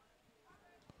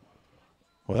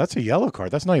 Well, that's a yellow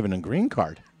card. That's not even a green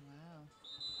card. Wow.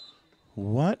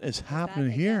 What is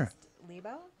happening here?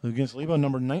 Lebo? Against Lebo,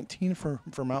 number 19 for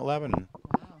Mount Lebanon.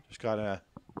 Wow. Just got I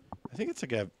think it's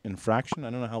like a infraction. I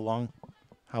don't know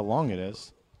how long it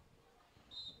is.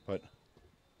 But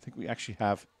I think we actually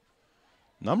have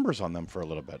numbers on them for a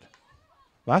little bit.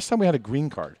 Last time we had a green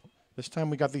card. This time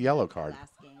we got the yellow card.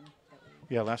 Last game.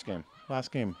 Yeah, last game.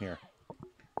 Last game here.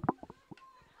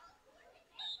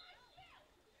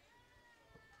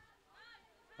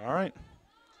 All right.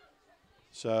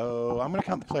 So I'm going to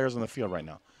count the players on the field right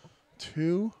now.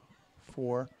 2,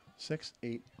 4, 6,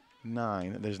 8,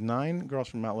 9. There's 9 girls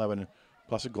from Mount Lebanon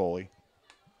plus a goalie.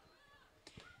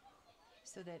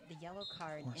 So the yellow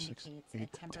card 4, 6, indicates 8, a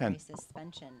temporary 10.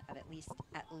 suspension of at least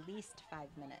 5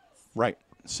 minutes. Right.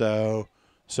 So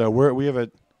we have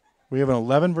an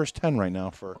 11 versus 10 right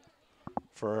now for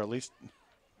at least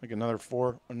like another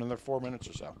 4 minutes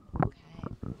or so. Okay.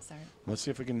 Sorry. Let's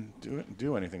see if we can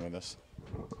do anything with this.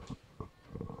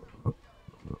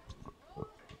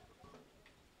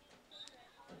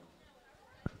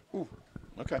 Ooh.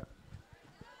 Okay.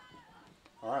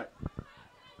 All right.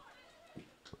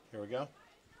 Here we go.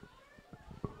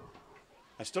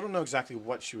 I still don't know exactly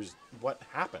what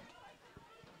happened.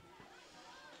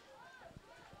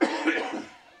 I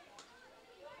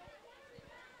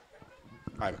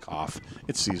have a cough.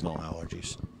 It's seasonal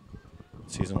allergies.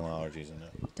 Seasonal allergies in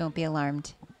it. Don't be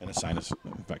alarmed. And a sinus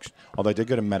infection. Although I did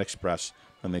go to MedExpress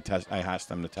and I asked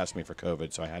them to test me for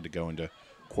COVID, so I had to go into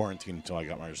quarantine until I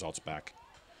got my results back.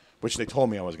 Which they told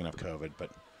me I was going to have COVID,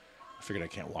 but I figured I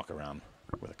can't walk around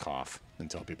with a cough and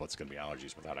tell people it's going to be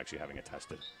allergies without actually having it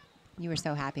tested. You were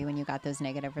so happy when you got those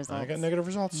negative results. I got negative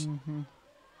results. Mm-hmm.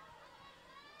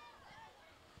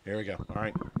 Here we go. All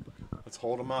right. Let's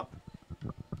hold them up.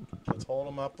 Let's hold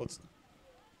them up. Let's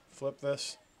flip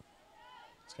this.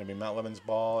 It's going to be Mount Lebanon's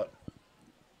ball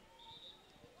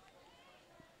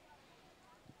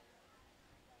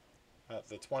at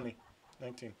the 20,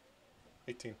 19,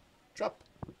 18. Drop.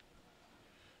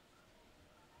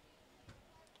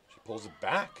 She pulls it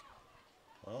back.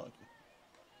 Well,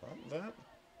 not that.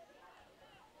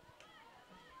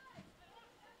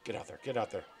 Get out there. Get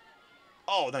out there.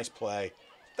 Oh, nice play.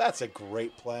 That's a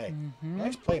great play. Mm-hmm.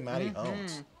 Nice play, Maddie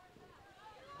Holmes.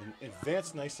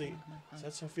 Advanced nicely. Is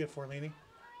that Sophia Forlini?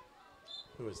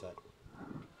 Who is that?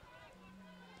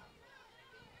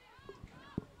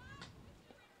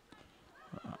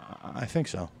 I think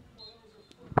so.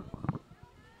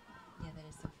 Yeah, that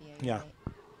is Sophia. Yeah. Right.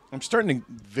 I'm starting to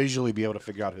visually be able to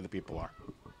figure out who the people are.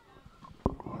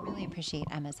 I really appreciate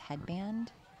Emma's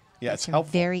headband. Yeah, it's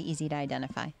helpful. Very easy to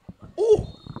identify. Ooh!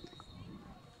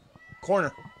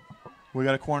 Corner. We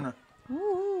got a corner.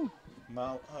 Ooh.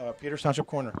 Peters Township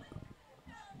corner.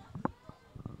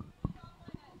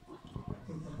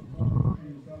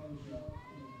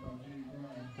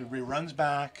 He runs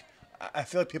back. I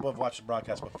feel like people have watched the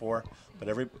broadcast before, but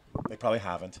they probably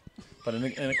haven't. But in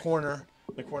a corner,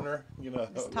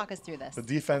 Just talk us through this. the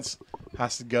defense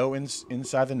has to go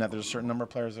inside the net. There's a certain number of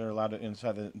players that are allowed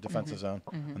inside the defensive zone,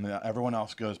 and then everyone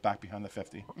else goes back behind the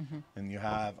 50. And you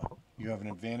have an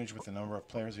advantage with the number of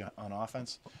players on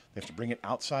offense. They have to bring it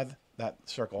outside that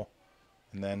circle,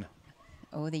 and then.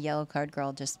 Oh, the yellow card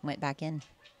girl just went back in.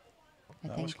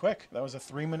 That was quick. That was a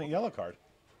 3-minute yellow card.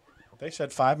 They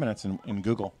said 5 minutes in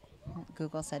Google.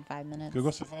 Google said 5 minutes.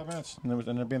 Google said 5 minutes, and it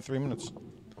ended up being 3 minutes.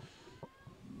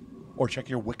 Or check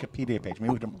your Wikipedia page.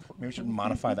 Maybe we should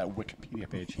modify that Wikipedia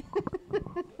page.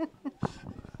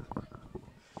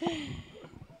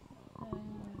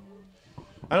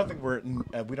 I don't think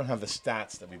we don't have the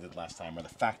stats that we did last time, or the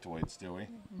factoids, do we?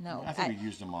 No. I think we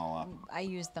used them all up. I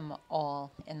used them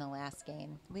all in the last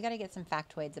game. We got to get some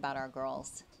factoids about our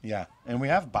girls. Yeah, and we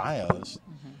have bios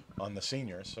on the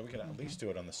seniors, so we could at least do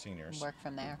it on the seniors. Work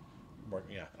from there.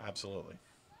 Yeah, absolutely.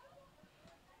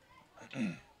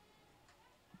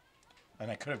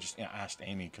 And I could have just asked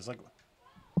Amy, because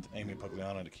Amy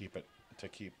Pugliano to keep it to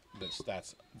keep the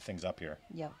stats things up here.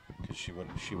 Yep. Because she would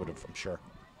have, I'm sure,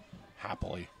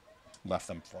 happily left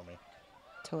them for me.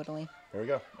 Totally. There we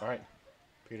go. All right,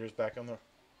 Peter's back on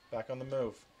the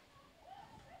move.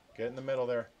 Get in the middle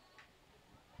there.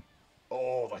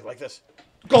 Oh, like this.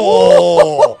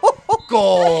 Goal!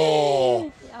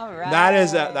 Goal! All right. That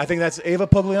is, I think that's Ava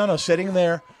Pugliano sitting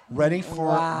there, ready for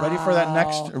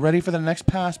the next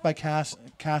pass by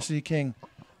Cassidy King.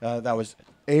 That was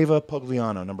Ava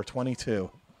Pugliano, number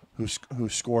 22, who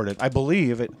scored it. I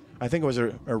think it was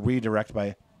a redirect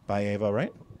by Ava,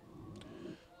 right?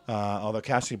 Although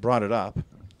Cassidy brought it up.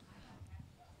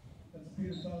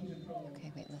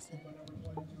 Okay, wait, listen.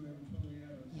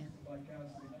 Yeah.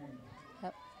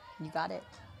 Yep, you got it.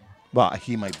 Well,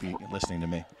 he might be listening to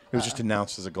me. It was just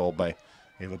announced as a goal by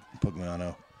Ava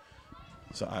Pugliano.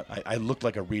 So I looked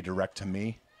like a redirect to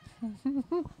me.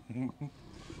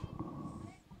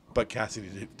 But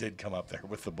Cassidy did come up there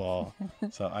with the ball.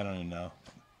 So I don't even know.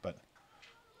 But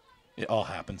it all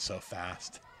happened so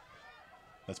fast.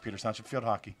 That's Peters Township field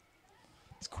hockey.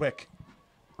 It's quick.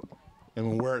 And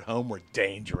when we're at home, we're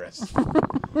dangerous.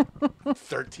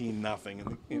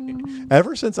 13-0.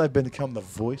 Ever since I've become the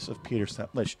voice of Peters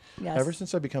Township, ever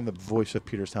since I've become the voice of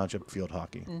Peters Township field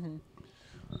hockey,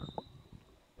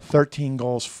 13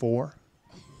 goals for,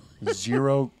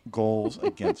 0 goals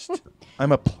against.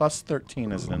 I'm a plus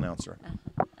 13 as an announcer.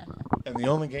 And the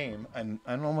only game, and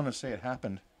I don't want to say it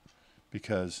happened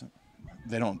because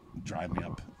they don't drive me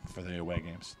up for the away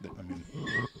games.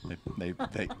 They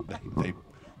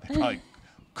probably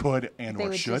could and They or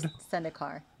would should. just send a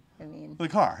car. I mean, The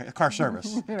car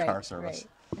service, Right, car service.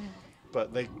 right.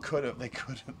 But they could have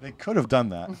done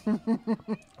that,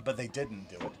 but they didn't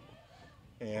do it.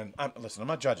 And listen, I'm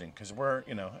not judging because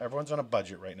everyone's on a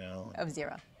budget right now. of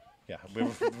 0. Yeah, we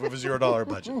have a $0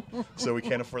 budget, so we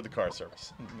can't afford the car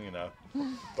service.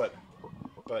 But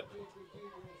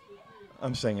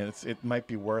I'm saying it might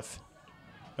be worth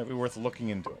looking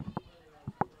into it.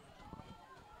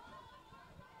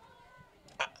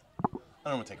 I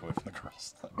don't want to take away from the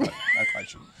girls. I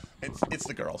should. It's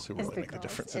the girls who really make the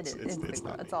difference. It's not me.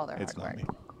 It's all their It's hard not work.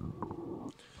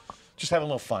 me. Just having a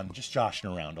little fun, just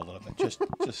joshing around a little bit, just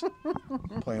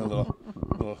playing a little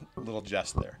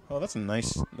jest there. Oh, that's a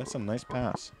nice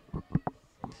pass.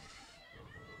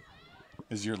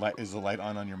 Is the light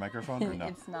on your microphone or no?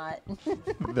 It's not.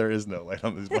 There is no light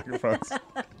on these microphones.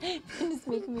 It's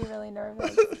making me really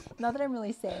nervous. Not that I'm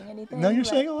really saying anything. No, you're but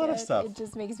saying a lot of stuff. It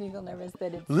just makes me feel nervous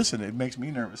that it's. Listen, it makes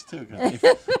me nervous too.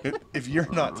 If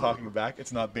you're not talking back,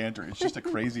 it's not banter. It's just a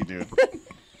crazy dude.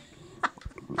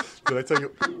 Did I tell you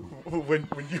when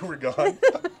you were gone?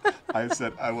 I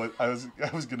said I was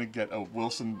gonna get a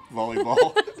Wilson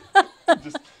volleyball.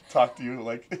 Just talk to you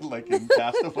like in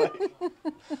Castaway.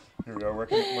 Here we are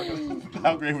working.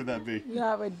 How great would that be?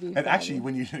 That would be. And actually,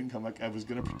 when you didn't come, I was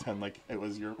gonna pretend like it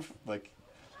was your like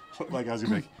I was gonna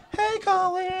be like, "Hey,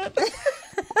 Colin."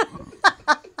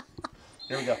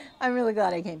 Here we go. I'm really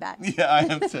glad I came back. Yeah, I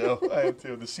am too.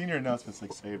 The senior announcements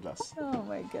saved us Oh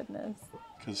my goodness.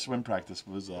 because swim practice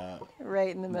was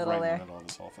Right in the middle right there. in the middle of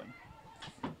this whole thing.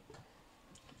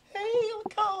 Hey,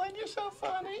 Colin, you're so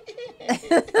funny.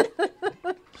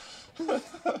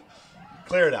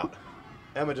 Clear it out.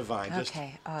 Emma Devine, just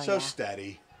Okay. Oh, so yeah.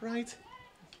 steady, right?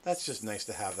 That's just nice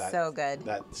to have that. So good.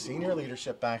 That senior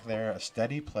leadership back there, a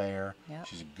steady player. Yep.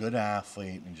 She's a good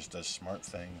athlete and just does smart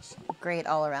things. Great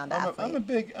all around athlete.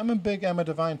 I'm a big Emma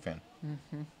Devine fan.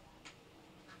 Mm-hmm.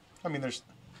 I mean,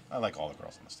 I like all the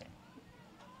girls on this team,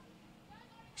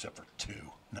 except for 2.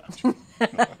 No, I'm just kidding.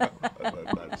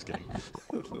 I'm just kidding.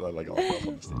 I like all the girls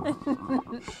on this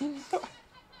team.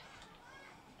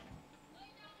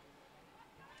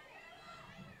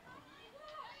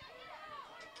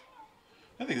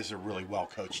 I think this is a really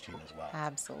well-coached team as well.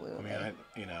 Absolutely. I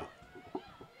mean,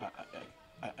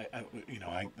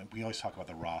 we always talk about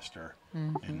the roster,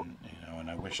 and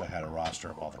I wish I had a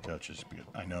roster of all the coaches. Because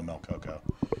I know Mel Coco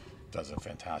does a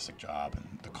fantastic job,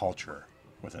 and the culture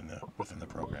within the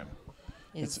program,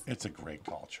 it's a great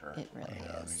culture. It really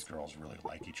is. These girls really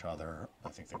like each other. I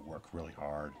think they work really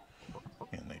hard,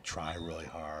 and they try really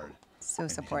hard. So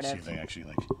and supportive. You can see they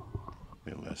actually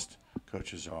they list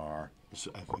coaches are.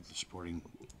 I think the supporting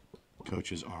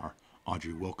coaches are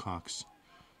Audrey Wilcox,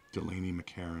 Delaney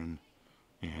McCarran,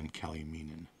 and Kelly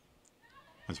Meenan,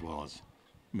 as well as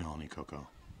Melanie Coco.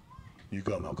 You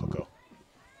go, Mel Coco.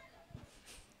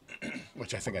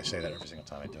 Which I think I say that every single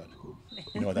time I do it.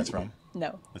 You know what that's from?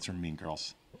 No. That's from Mean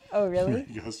Girls. Oh, really?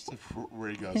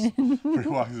 Where he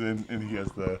walks in and he has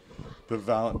the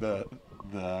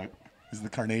is the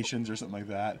carnations or something like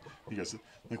that. He goes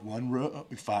like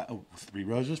 3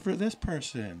 roses for this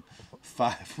person,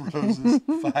 5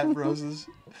 roses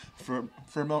for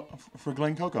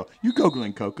Glen Coco. You go,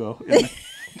 Glen Coco.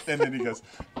 And then he goes,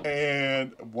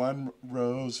 and 1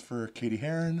 rose for Katie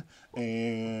Heron,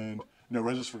 and no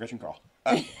roses for Gretchen Carl.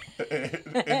 And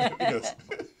he goes.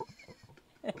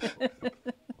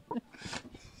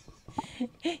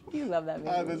 You love that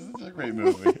movie. This is such a great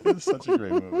movie. It's such a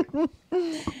great movie.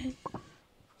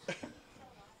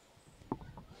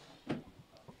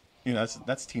 You know,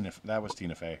 that's Tina. That was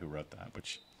Tina Fey who wrote that,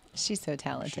 which She's so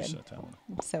talented. she's so talented.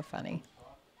 So funny.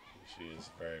 She is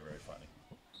very, very funny,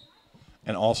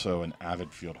 and also an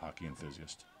avid field hockey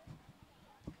enthusiast.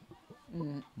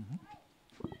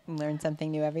 Learn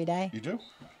something new every day. You do?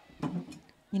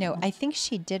 You know, I think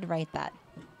she did write that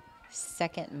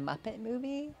second Muppet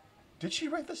movie. Did she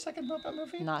write the second Muppet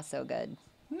movie? Not so good.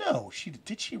 No,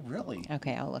 did. She really?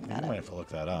 Okay, I'll look I that might up. have to look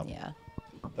that up. Yeah.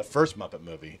 The first Muppet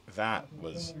movie, that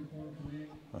was.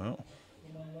 Oh,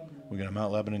 we got a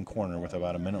Mount Lebanon corner with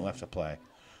about a minute left to play,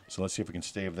 so let's see if we can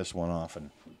stave this one off and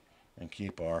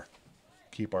keep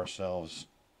ourselves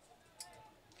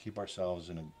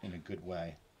in a good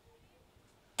way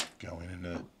going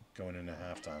into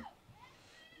halftime.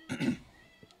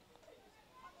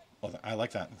 Well, I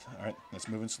like that. All right, let's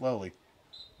move in slowly.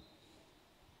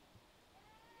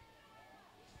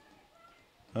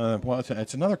 Well,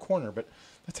 it's another corner, but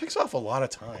that takes off a lot of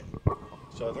time.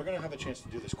 So they're going to have a chance to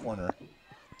do this corner,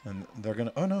 and they're going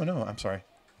to. Oh no, I'm sorry.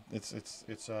 It's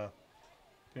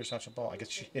Peter Township ball. I guess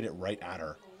she hit it right at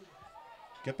her.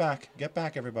 Get back,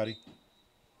 everybody.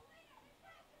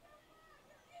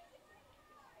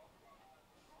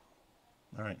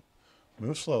 All right,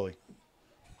 move slowly.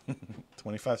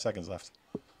 25 seconds left.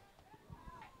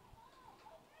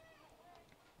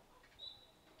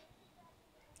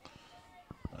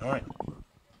 All right.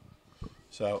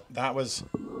 So that was.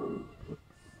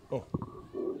 Oh.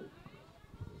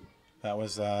 That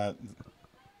was. There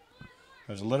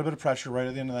was a little bit of pressure right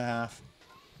at the end of the half.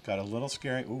 Got a little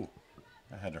scary. Ooh,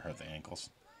 I had to hurt the ankles.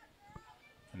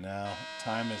 And now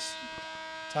time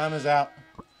is out.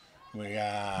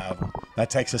 That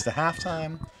takes us to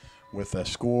halftime with a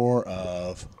score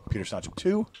of Peter Township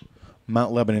 2,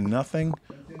 Mount Lebanon nothing.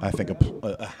 I think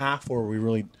a half where we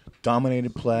really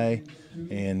dominated play,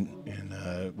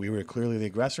 and we were clearly the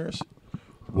aggressors.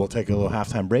 We'll take a little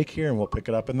halftime break here, and we'll pick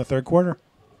it up in the third quarter.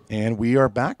 And we are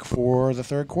back for the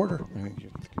third quarter. Are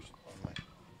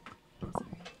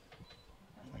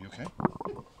you okay?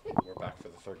 We're back for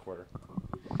the third quarter.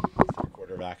 Third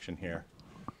quarter of action here.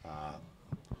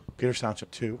 Peter Township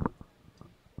 2,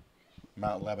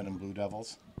 Mount Lebanon Blue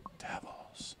Devils.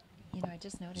 You know, I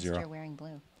just noticed 0. you're wearing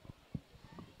blue.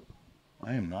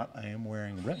 I am not. I am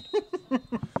wearing red.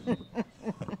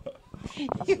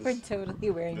 You were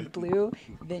totally wearing blue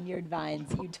Vineyard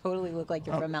Vines. You totally look like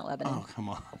you're from Mount Lebanon. Oh, come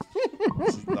on.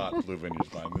 This is not Blue Vineyard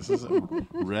Vine. This is a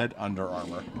red Under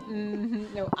Armour.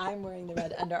 No, I'm wearing the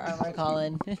red Under Armour,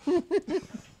 Colin.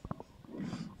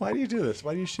 Why do you do this?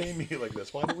 Why do you shame me like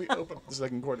this? Why do we open the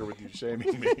second quarter with you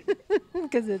shaming me?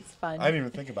 Because it's fun. I didn't even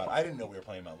think about it. I didn't know we were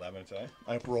playing Mount Lebanon today.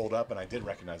 I rolled up and I did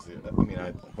recognize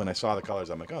when I saw the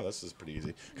colors, I'm like, oh, this is pretty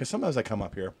easy. Because sometimes I come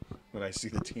up here when I see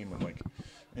the team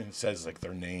and it says like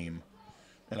their name,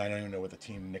 and I don't even know what the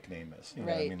team nickname is. You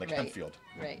know what I mean? Like Hempfield.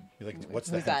 Right. You're like,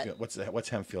 Who's that? What's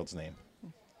Hempfield's name?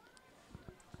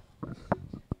 Do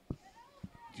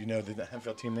you know the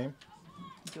Hempfield team name?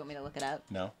 Do you want me to look it up?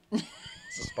 No.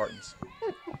 It's the Spartans.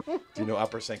 Do you know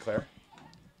Upper St. Clair?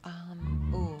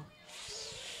 Ooh.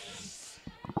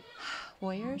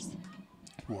 Warriors?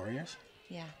 Warriors?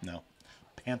 Yeah. No.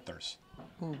 Panthers.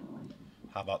 Ooh.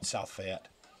 How about South Fayette?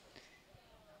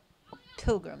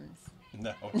 Pilgrims.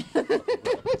 No.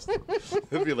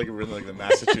 It'd be like we're in like the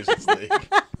Massachusetts League.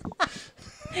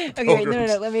 Okay, wait,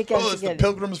 no. Let me guess. Oh, it's the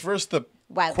Pilgrims versus the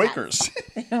Wildcats. Quakers.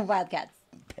 Wildcats.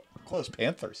 Close.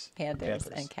 Panthers. Panthers.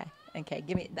 Okay.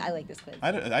 Give me. I like this quiz.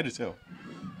 I do too.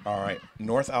 All right.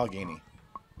 North Allegheny.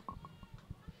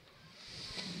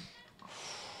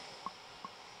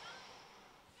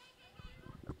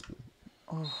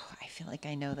 Oh, I feel like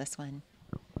I know this one.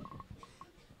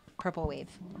 Purple Wave.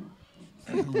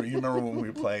 You remember when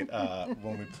we played at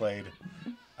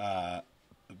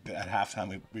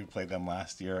halftime? We played them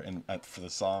last year, and for the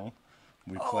song,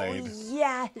 we played. Oh,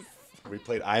 yes. We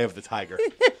played "Eye of the Tiger."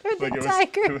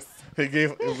 Tigers.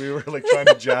 We were like trying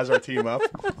to jazz our team up,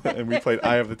 and we played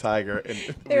 "Eye of the Tiger," and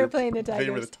They were playing the Tigers.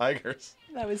 They were the Tigers.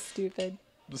 That was stupid.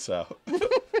 So.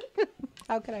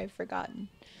 How could I have forgotten?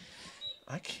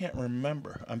 I can't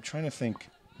remember. I'm trying to think.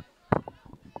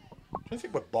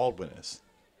 What Baldwin is.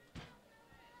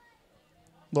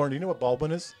 Lauren, do you know what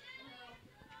Baldwin is?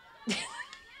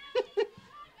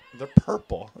 They're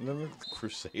purple. And then the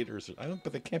Crusaders.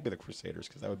 But they can't be the Crusaders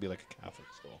because that would be like a Catholic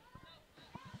school.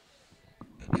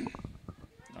 All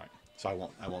right.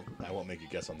 So I won't make you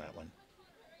guess on that one.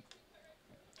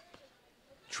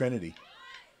 Trinity.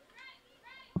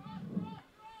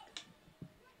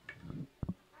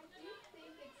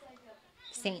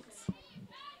 Saints.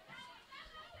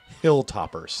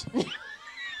 Hilltoppers.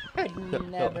 I'd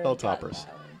never Hilltoppers.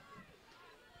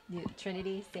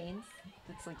 Trinity, Saints.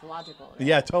 It's like logical. Right?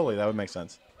 Yeah, totally. That would make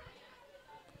sense.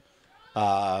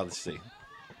 Let's see.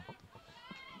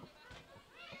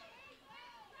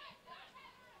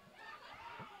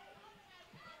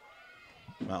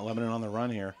 Mount Lebanon on the run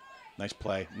here. Nice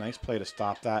play. Nice play to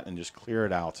stop that and just clear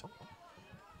it out.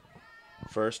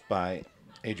 First by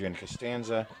Adrian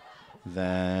Costanza,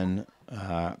 then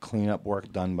cleanup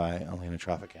work done by Elena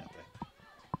Traficante.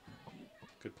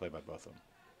 Good play by both of them.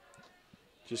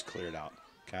 Just cleared out.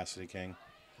 Cassidy King.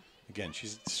 Again,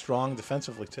 she's strong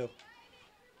defensively too.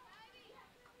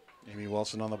 Amy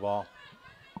Wilson on the ball.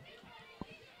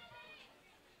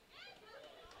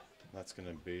 That's going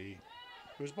to be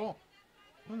whose ball?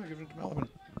 Oh, they're giving it to Melvin.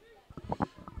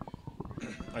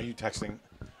 Are you texting?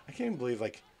 I can't even believe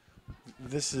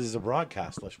this is a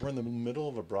broadcast. We're in the middle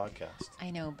of a broadcast. I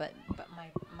know, but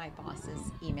my boss is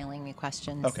emailing me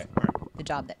questions. Okay, all right. The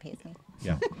job that pays me.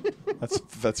 Yeah,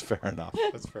 that's fair enough.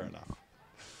 That's fair enough.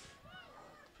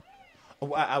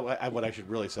 What I should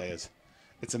really say is,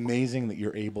 it's amazing that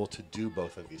you're able to do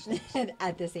both of these things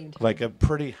At the same time. like a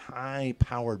pretty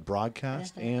high-powered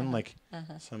broadcast and like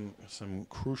some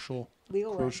crucial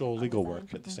legal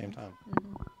work at the same time.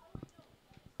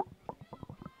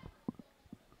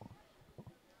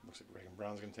 Looks like Reagan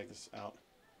Brown's going to take this out.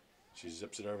 She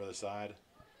zips it over the side.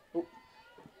 Oop.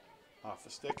 Off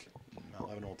the stick. Mount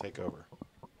Lebanon will take over.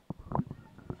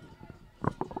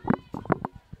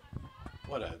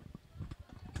 What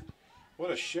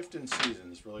a shift in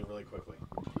seasons really, really quickly.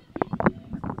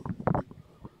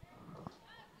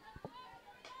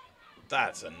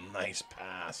 That's a nice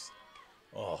pass.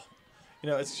 Oh,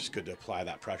 it's just good to apply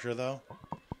that pressure, though,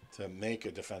 to make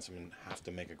a defenseman have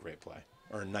to make a great play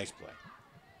or a nice play.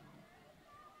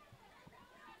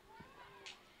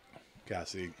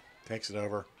 Cassidy takes it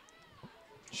over.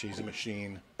 She's a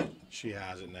machine. She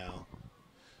has it now.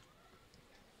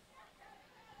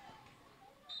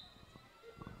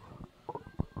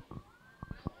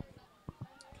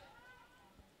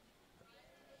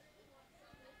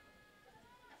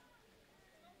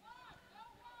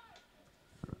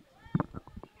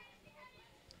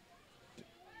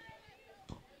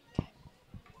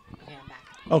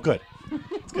 Oh, good.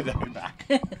 It's good to have you back.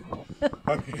 I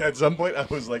mean, at some point, I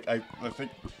was like, I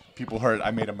think people heard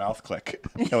I made a mouth click.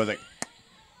 I was like,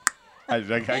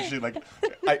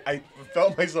 I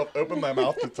felt myself open my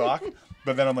mouth to talk,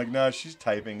 but then I'm like, no, she's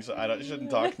typing, so I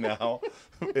shouldn't talk now.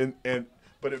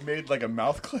 But it made like a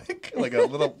mouth click, like a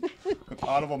little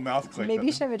audible mouth click. Maybe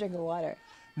you should have a drink of water.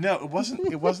 No, it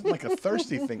wasn't. It wasn't like a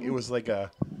thirsty thing. It was like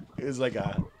my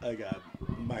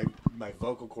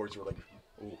vocal cords were like,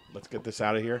 ooh, let's get this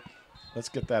out of here. Let's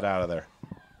get that out of there.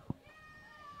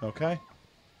 Okay.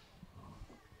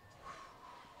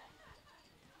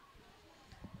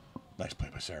 Nice play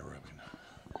by Sarah Rubin.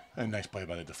 And nice play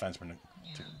by the defenseman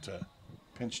to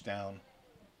pinch down.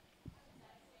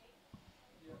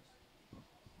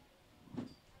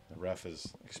 The ref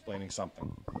is explaining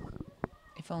something.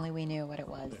 If only we knew what it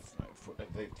was.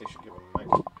 They should give him a mic.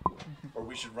 Or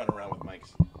we should run around with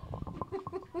mics.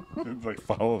 Like,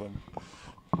 follow them.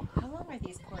 How long are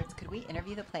these courts? Could we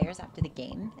interview the players after the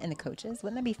game and the coaches?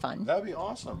 Wouldn't that be fun? That would be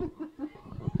awesome.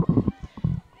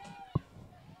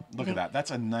 Look at that. That's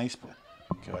a nice...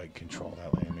 Go ahead, control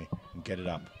that, Amy, and get it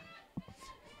up.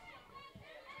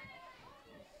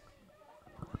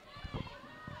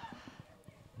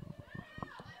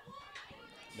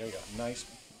 There you go. Nice.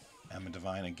 Emma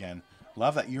Devine again.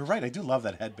 Love that. You're right. I do love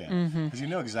that headband because you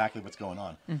know exactly what's going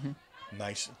on.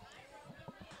 Nice.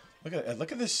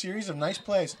 Look at this series of nice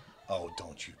plays. Oh,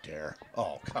 don't you dare!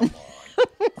 Oh, come on.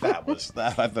 I thought it was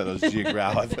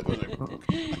geographic. I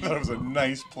thought it was a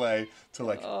nice play to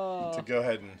to go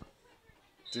ahead and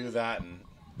do that and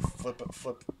flip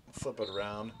it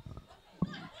around.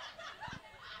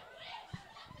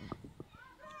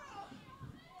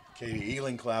 Katie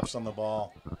Ealing claps on the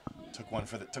ball. Took one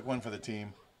for the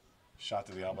team. Shot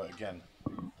to the elbow again.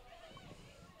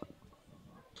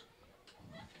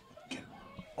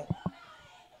 Oh.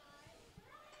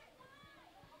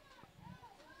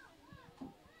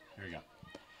 Here we go.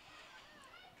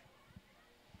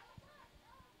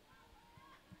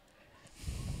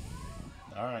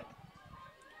 All right.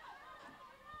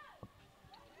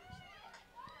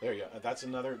 There you go. That's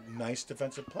another nice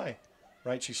defensive play,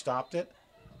 right? She stopped it,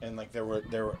 and like there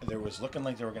was looking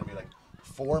like there were going to be like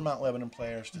 4 Mount Lebanon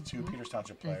players to 2 Peters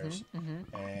Township players,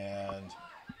 and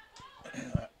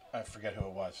I forget who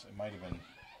it was. It might have been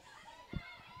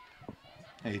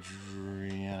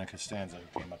Adriana Costanza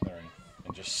who came up there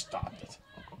and just stopped it.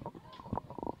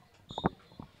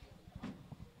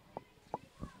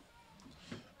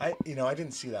 I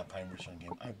didn't see that Pine Richland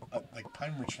game. Like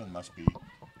Pine Richland must be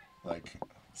like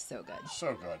So good.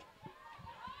 so good.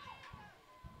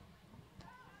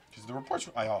 Because the reports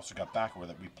I also got back were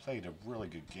that we played a really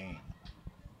good game.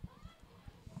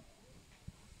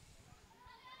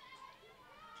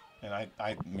 And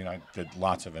I did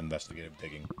lots of investigative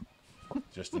digging.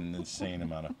 Just an insane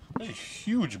amount of. There's a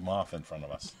huge moth in front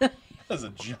of us. That's a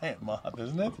giant moth,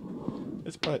 isn't it?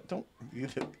 It's but don't you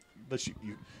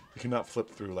cannot flip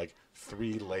through like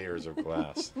 3 layers of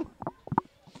glass.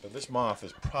 But this moth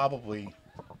is probably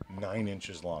 9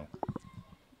 inches long.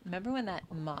 Remember when that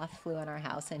moth flew on our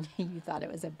house and you thought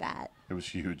it was a bat? It was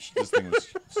huge. This thing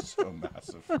was so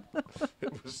massive.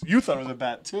 You thought it was a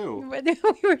bat too.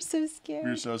 We were so scared.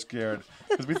 We were so scared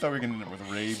because we thought we were going to end up with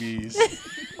rabies.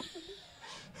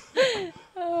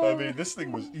 I mean, this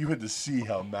thing was. You had to see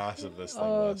how massive this thing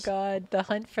was. Oh God, the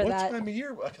hunt for what that. What time of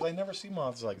year? Because I never see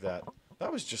moths like that.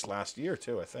 That was just last year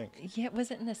too, I think. Yeah, was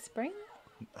it in the spring?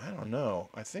 I don't know.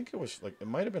 I think it was like it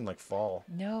might have been like fall.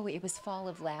 No, it was fall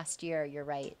of last year. You're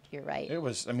right. You're right. It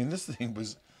was. I mean, this thing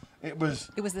was. It was.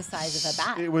 It was the size of a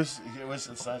bat. It was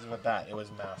the size of a bat. It was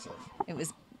massive. It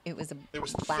was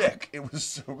black. Thick. It was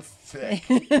so thick.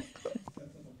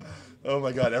 Oh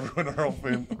my God! Everyone in our whole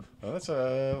family. Oh, that's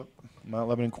a Mount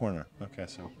Lebanon corner. Okay,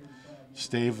 so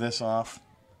stave this off.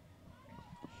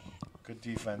 Good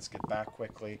defense. Get back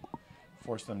quickly.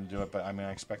 Force them to do it, but I mean,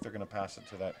 I expect they're going to pass it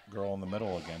to that girl in the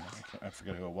middle again. I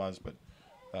forget who it was, but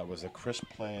that was a crisp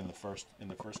play in the first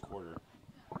quarter.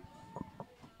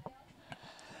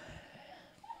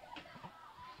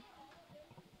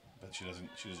 But she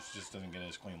just doesn't get it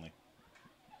as cleanly.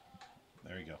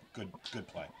 There you go. Good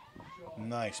play.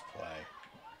 Nice play.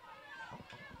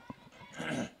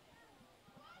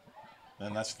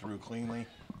 And that's through cleanly.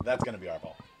 That's going to be our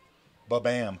ball.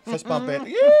 Ba-bam. Fist bump it.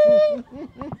 Yeah!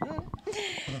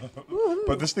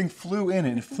 But this thing flew in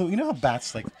and it flew. You know how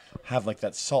bats like have like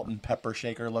that salt and pepper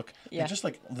shaker look? Yeah. They just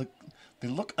like they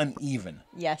look uneven.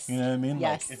 Yes. You know what I mean?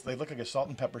 Yes. Like they look like a salt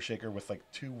and pepper shaker with like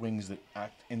 2 wings that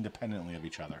act independently of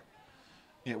each other.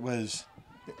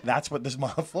 That's what this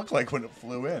moth looked like when it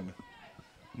flew in.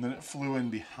 And then it flew in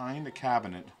behind a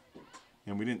cabinet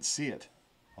and we didn't see it.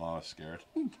 Oh, I was scared.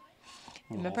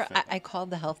 Remember, I called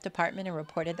the health department and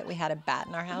reported that we had a bat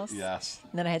in our house? Yes.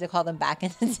 And then I had to call them back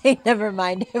and say, never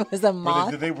mind, it was a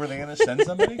moth. Were they going to send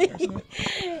somebody or something?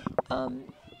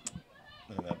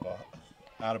 That ball.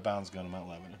 Out of bounds going to Mount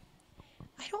Lebanon.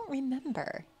 I don't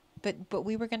remember. But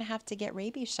we were going to have to get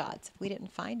rabies shots if we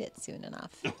didn't find it soon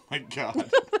enough. Oh, my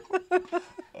God.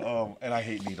 And I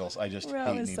hate needles. I just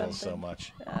hate needles so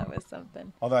much. That was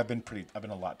something. Although I've been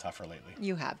a lot tougher lately.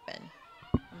 You have been.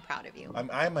 I'm proud of you. I'm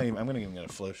going to even get a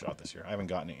flu shot this year. I haven't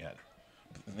gotten it yet,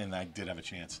 and I did have a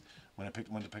chance when I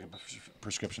went to pick up a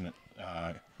prescription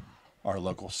at our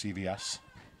local CVS.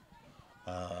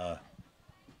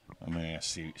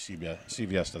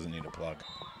 CVS doesn't need a plug.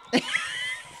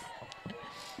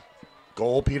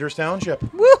 Goal, Peters Township.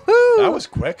 Woohoo! That was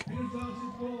quick.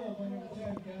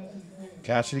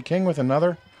 Cassidy King with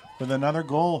another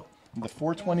goal, the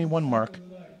 4:21 mark.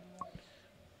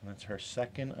 That's her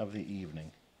second of the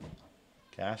evening.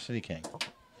 Cassidy King.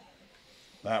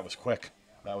 That was quick.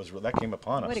 That came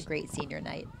upon us. What a great senior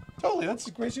night. Totally, that's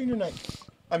a great senior night.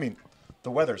 I mean,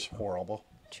 the weather's horrible.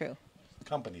 True. The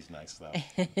company's nice, though.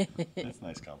 It's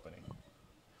nice company.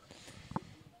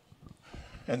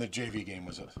 And the JV game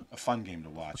was a fun game to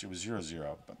watch. It was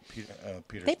 0-0, but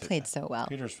Peters. They played so well.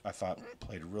 Peters, I thought,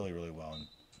 played really, really well.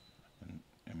 And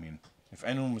I mean, if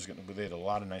anyone was going to, they had a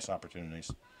lot of nice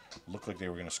opportunities. Looked like they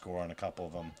were going to score on a couple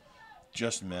of them.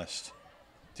 Just missed.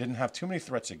 Didn't have too many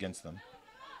threats against them.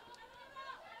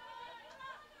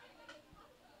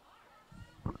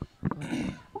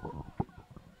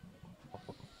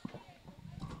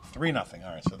 Three nothing.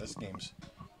 All right, so this game's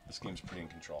pretty in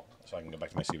control. So I can go back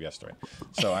to my CVS story.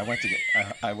 So I went to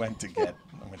get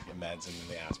meds, and then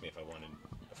they asked me if I wanted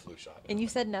a flu shot. And you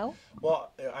said no?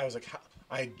 Well, I was like,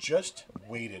 I just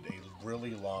waited a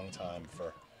really long time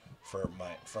for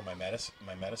my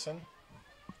medicine.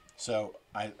 So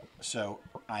I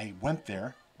went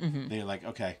there. Mm-hmm. They're like,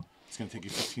 okay, it's gonna take you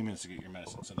 15 minutes to get your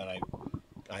medicine. So then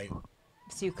I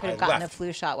So you could have gotten left. a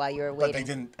flu shot while you were waiting. But they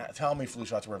didn't tell me flu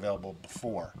shots were available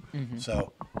before. Mm-hmm.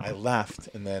 So I left,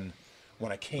 and then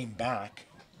when I came back,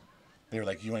 they were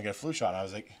like, "You want to get a flu shot?" And I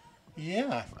was like,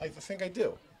 "Yeah, I think I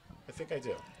do. I think I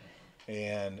do."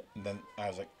 And then I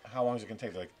was like, "How long is it going to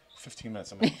take?" They're like, 15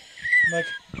 minutes. I'm like,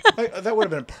 that would have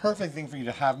been a perfect thing for you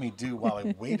to have me do while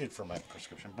I waited for my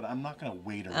prescription, but I'm not going to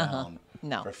wait around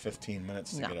for 15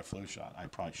 minutes to get a flu shot. I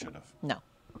probably should have. No.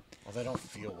 Well, they don't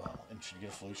feel well, and should you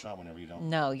get a flu shot whenever you don't?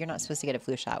 No, you're not supposed to get a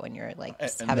flu shot when you're like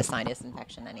have a sinus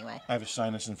infection anyway. I have a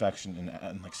sinus infection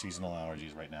and like seasonal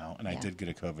allergies right now, and I did get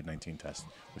a COVID-19 test,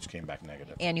 which came back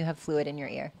negative. And you have fluid in your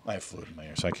ear. I have fluid in my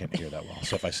ear, so I can't hear that well.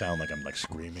 So if I sound like I'm like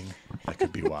screaming, that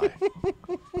could be why.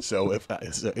 So if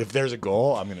there's a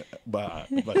goal, I'm gonna. But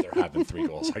there have been 3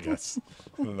 goals, I guess.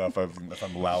 I don't know if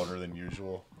I'm louder than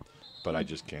usual, but I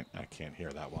just can't. I can't hear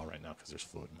that well right now because there's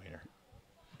fluid in my ear.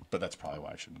 But that's probably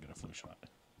why I shouldn't get a flu shot.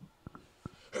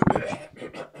 That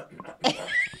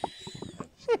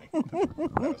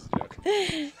was a joke.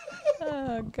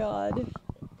 Oh God. That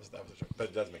was a joke. But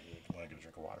it does make me want to get a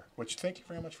drink of water. Which, thank you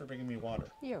very much for bringing me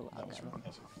water. You're welcome. That was really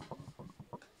nice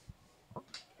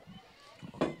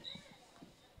of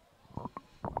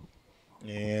you.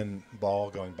 And ball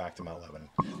going back to Mount Lebanon.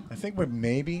 I think we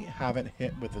maybe haven't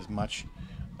hit with as much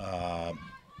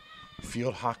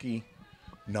field hockey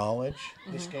knowledge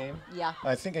this game. Yeah.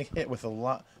 I think I hit with a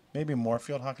lot, maybe more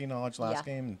field hockey knowledge last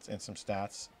game and some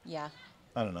stats. Yeah.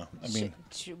 I don't know. I mean,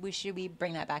 should we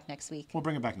bring that back next week? we'll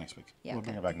bring it back next week. Yeah, We'll okay.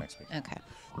 bring it back next week. Okay.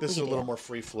 This is a little more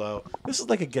free flow. This is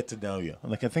like a get to know you.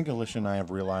 Like I think Alicia and I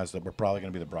have realized that we're probably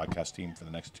going to be the broadcast team for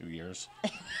the next 2 years.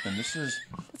 And this is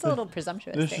It's a little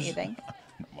presumptuous, don't you think?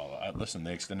 well. Listen,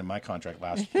 they extended my contract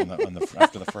after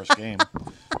the first game,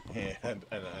 and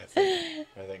I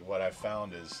think what I've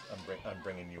found is I'm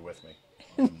bringing you with me.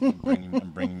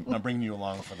 I'm bringing you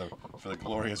along for the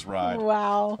glorious ride.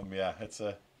 Wow. Yeah,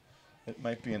 it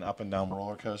might be an up and down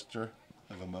roller coaster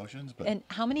of emotions, but. And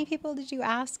how many people did you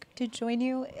ask to join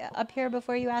you up here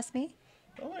before you asked me?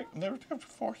 Never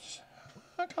force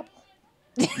a couple.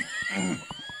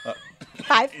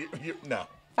 5? No.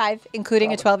 5,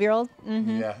 including a 12-year-old?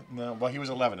 Mm-hmm. Yeah, no. Well, he was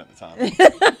 11 at the time.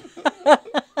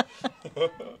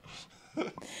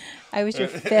 I was your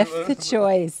 5th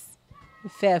choice.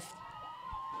 5th.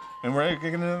 And we're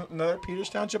getting another Peters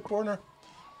Township corner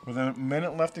with a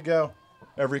minute left to go.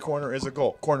 Every corner is a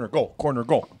goal. Corner, goal, corner,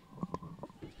 goal.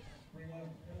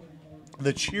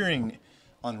 The cheering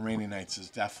on rainy nights is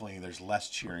definitely, there's less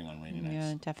cheering on rainy nights.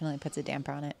 Yeah, it definitely puts a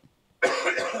damper on it.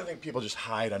 I think people just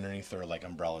hide underneath their like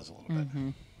umbrellas a little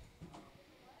bit.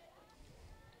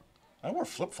 I wore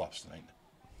flip-flops tonight,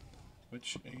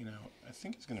 which, I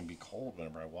think it's going to be cold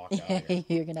whenever I walk out here.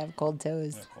 You're going to have cold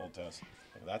toes. Yeah, cold toes.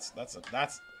 That's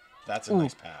a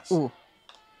nice pass. Ooh.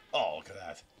 Oh, look at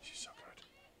that. She's so good.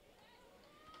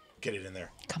 Get it in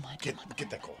there. Come on. Get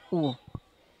that goal. Ooh.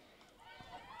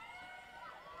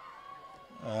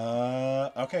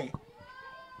 Okay.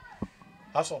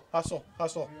 Hustle.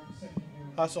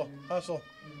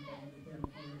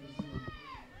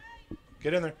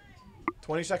 Get in there.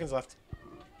 20 seconds left.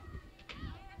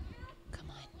 Come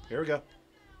on. Here we go.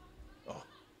 Oh.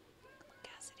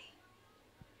 Cassidy.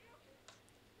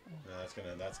 No, that's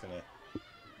gonna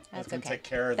okay. take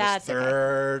care of That's this okay.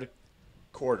 third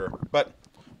quarter. But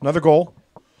another goal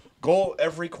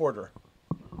every quarter,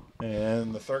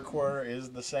 and the third quarter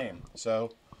is the same. So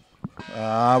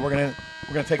we're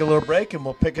gonna take a little break, and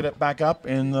we'll pick it back up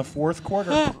in the fourth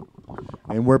quarter.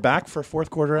 And we're back for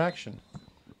fourth quarter action.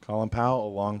 Colin Powell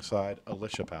alongside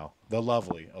Alicia Powell, the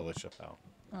lovely Alicia Powell.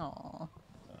 Oh.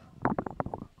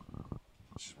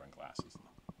 She's wearing glasses.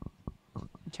 I'm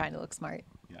trying to look smart.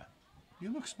 Yeah,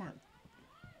 you look smart.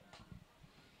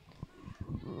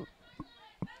 Well,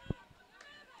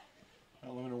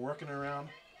 when they're working around,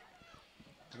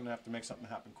 they're gonna have to make something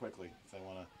happen quickly if they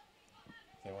wanna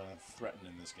threaten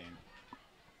in this game.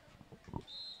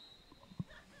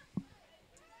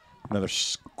 Another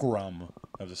scrum.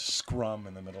 There's a scrum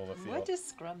in the middle of the field. What does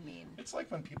scrum mean? It's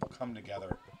like when people come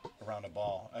together around a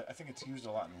ball. I think it's used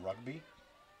a lot in rugby.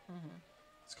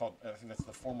 It's called, I think that's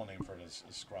the formal name for it is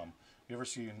scrum. You ever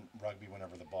see in rugby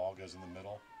whenever the ball goes in the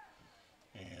middle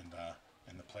and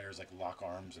the players like lock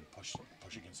arms and push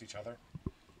against each other?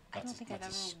 I don't think I've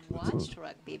ever watched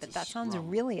rugby, but that sounds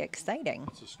really exciting.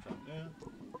 It's a scrum, yeah.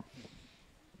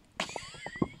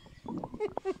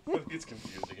 It's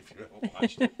confusing if you haven't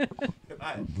watched it.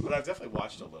 But I've definitely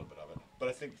watched a little bit of it. But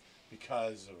I think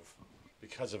because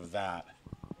of that,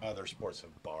 other sports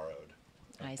have borrowed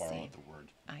the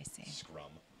word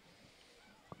scrum.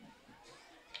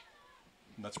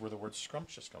 And that's where the word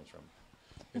scrumptious comes from.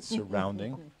 It's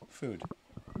surrounding food.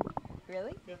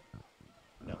 Really? Yeah.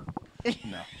 No, that's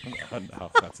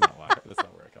not why. That's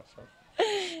not where it comes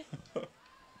from.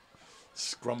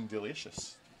 Scrum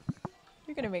delicious.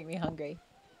 You're gonna make me hungry.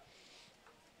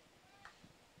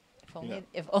 Yeah.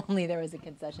 If only there was a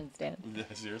concession stand. Yeah,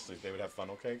 seriously, they would have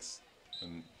funnel cakes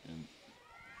and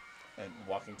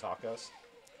walking tacos.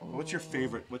 What's your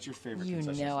favorite? What's your favorite? You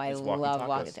concession? know, I It's love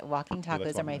tacos. walking You like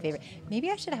tacos are my walking favorite.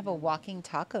 Maybe I should have a walking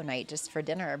taco night just for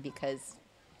dinner because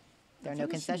there are no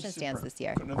That seems concession stands super. this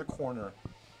year.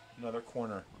 Another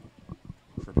corner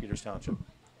for Peters Township.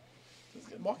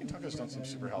 Walking tacos don't seem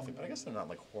super healthy, but I guess they're not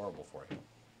like horrible for you.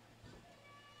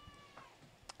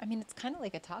 I mean, it's kind of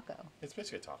like a taco. It's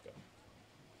basically a taco.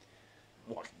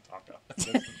 Walking taco.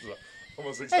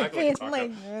 Almost exactly like a taco.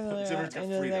 Except it's got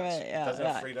Fritos. Yeah, Doesn't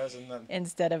have Fritos in them.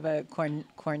 Instead of a corn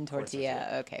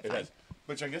tortilla. Okay, It fine. has,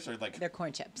 which I guess are like They're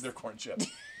corn chips. They're corn chips.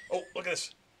 Oh, look at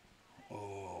this.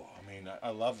 Oh, I mean, I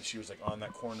love that she was like on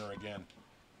that corner again.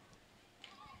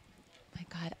 My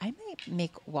God, I might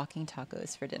make walking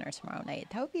tacos for dinner tomorrow night.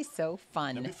 That would be so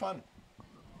fun. That'd be fun.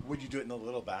 Would you do it in the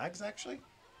little bags, actually?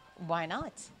 Why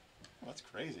not? Well, that's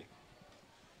crazy.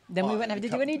 Then we wouldn't have to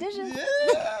do any dishes.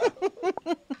 Yeah.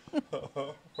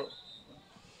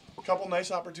 A couple nice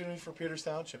opportunities for Peters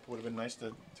Township. Would have been nice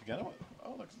to get it.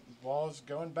 Oh, look, the ball is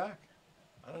going back.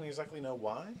 I don't exactly know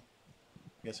why.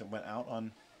 I guess it went out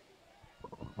on.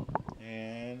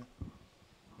 And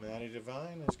Maddie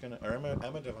Devine is going to, or Emma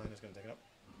Devine is going to take it up.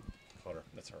 Call her.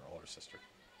 That's her older sister,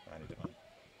 Maddie Devine.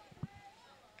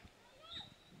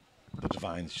 The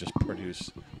Devines just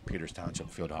produce Peters Township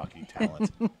field hockey talent.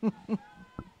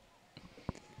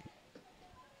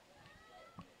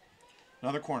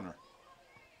 Another corner,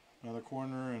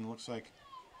 and it looks like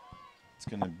it's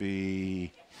going to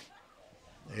be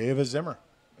Ava Zimmer.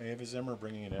 Ava Zimmer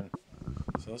bringing it in.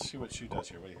 So let's see what she does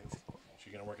here. What do you think? Is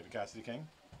she going to work at the Cassidy King?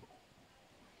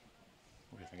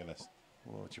 What do you think of this?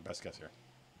 Well, what's your best guess here?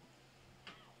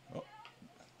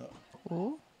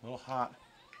 Ooh. A little hot.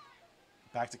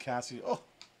 Back to Cassidy. Oh,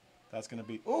 that's going to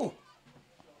be. Oh,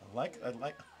 I like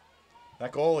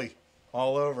that goalie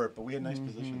all over it. But we had nice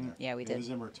position there. Yeah, we did. Ava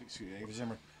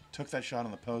Zimmer took that shot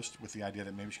on the post with the idea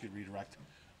that maybe she could redirect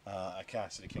a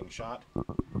Cassidy King shot.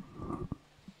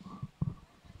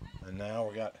 And now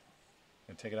we're going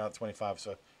to take it out at 25.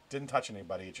 So it didn't touch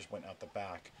anybody. It just went out the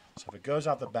back. So if it goes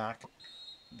out the back,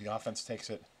 the offense takes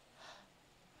it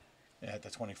at the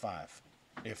 25.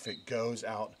 If it goes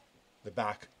out the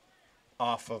back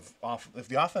if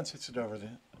the offense hits it over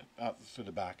out through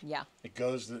the back, yeah, it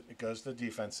goes to the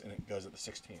defense and it goes at the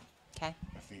 16. Okay.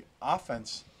 If the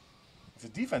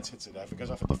defense hits it, if it goes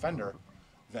off a defender,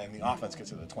 then the offense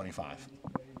gets it at the 25.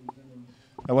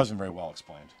 That wasn't very well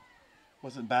explained.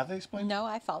 Was it badly explained? No,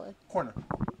 I followed. Corner,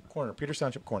 Peters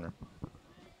Township corner.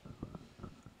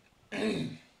 Okay.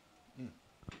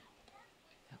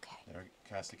 There,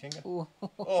 Cassidy King. Ooh.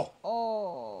 Oh.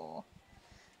 Oh.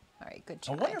 All right, good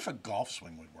try. I wonder if a golf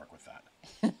swing would work with that.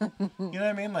 You know what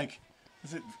I mean? Like,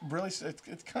 is it really?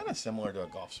 It's kind of similar to a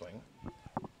golf swing.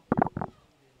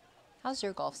 How's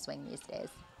your golf swing these days?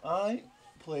 I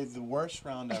played the worst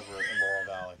round ever in Laurel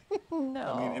Valley.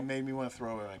 No. I mean, it made me want to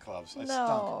throw away my clubs. I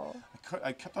No. stunk.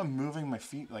 I kept on moving my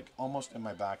feet like almost in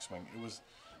my backswing.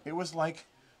 It was like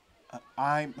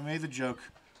I made the joke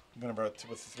with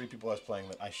the three people I was playing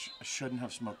that I shouldn't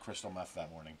have smoked crystal meth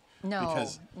that morning.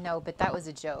 No, but that was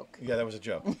a joke. Yeah, that was a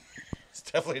joke. It's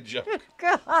definitely a joke.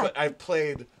 God. But I've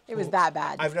played. It was that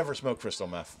bad. I've never smoked crystal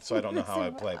meth, so I don't know how I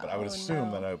would play. But I would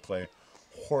assume that I would play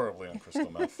horribly on crystal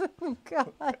meth.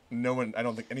 God. No one. I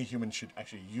don't think any human should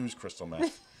actually use crystal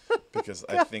meth because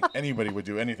I think anybody would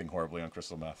do anything horribly on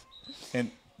crystal meth.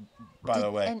 And by the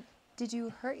way, And did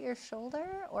you hurt your shoulder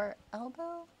or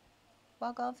elbow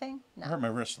while golfing? No. I hurt my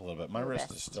wrist a little bit. My Your wrist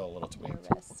is wrist. still a little Your tweaked.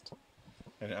 wrist.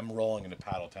 And I'm rolling into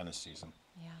paddle tennis season.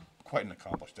 Yeah. Quite an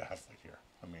accomplished athlete here.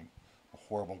 I mean, a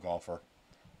horrible golfer,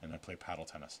 and I play paddle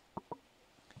tennis.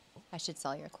 I should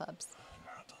sell your clubs.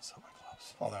 No, don't sell my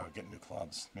clubs. Although I would get new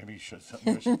clubs. Maybe I should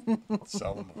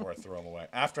sell them before I throw them away.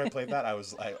 After I played that, I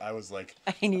was like,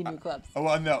 I need new clubs. oh,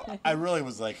 well, no, I really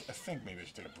was like, I think maybe I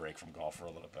should take a break from golf for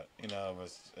a little bit. You know,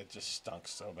 it just stunk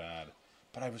so bad.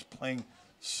 But I was playing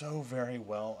so very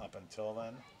well up until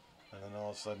then, and then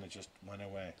all of a sudden it just went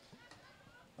away.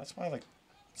 That's why like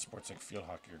sports like field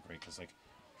hockey are great because like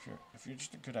if you're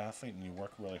just a good athlete and you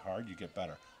work really hard, you get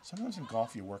better. Sometimes in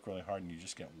golf you work really hard and you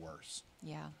just get worse.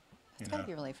 Yeah. You It's got to know?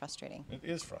 be really frustrating. It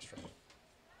is frustrating.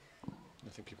 I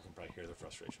think people can probably hear the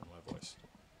frustration in my voice.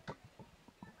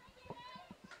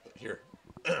 But here,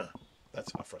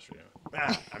 that's how frustrating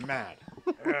I am. I'm mad.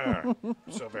 I'm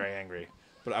so very angry.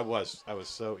 But I was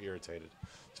so irritated,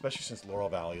 especially since Laurel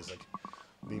Valley is like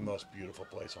the most beautiful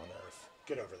place on earth.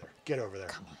 Get over there. Get over there.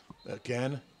 Come on.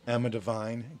 Again, Emma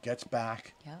Devine gets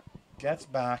back. Yep. gets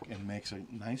back and makes a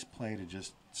nice play to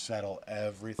just settle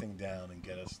everything down and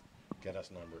get us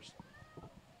numbers.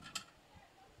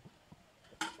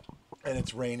 And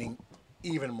it's raining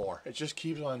even more. It just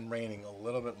keeps on raining a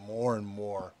little bit more and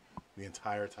more the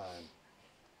entire time.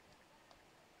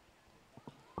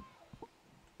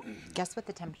 Guess what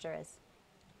the temperature is?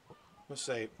 Let's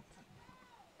say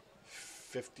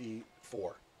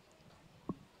 54.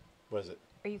 What is it?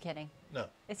 Are you kidding? No.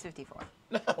 It's 54.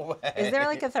 No way. Is there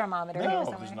like a thermometer here No,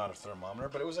 somewhere? there's not a thermometer,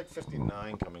 but it was like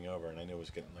 59 coming over, and I knew it was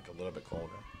getting like a little bit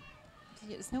colder.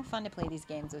 It's no fun to play these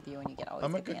games with you when you get always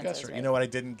I'm a get the good answers guesser. right. You know what? I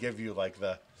didn't give you like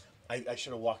I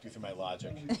should have walked you through my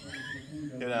logic.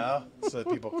 You know? So that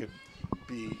people could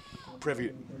be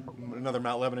privy. Another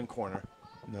Mount Lebanon corner.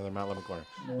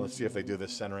 Let's see if they do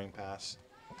this centering pass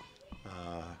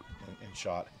and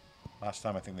shot. Last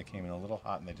time I think they came in a little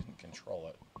hot and they didn't control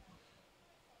it.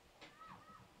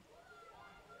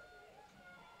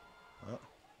 Well,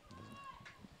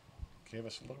 gave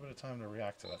us a little bit of time to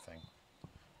react to that thing.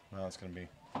 Now it's going to be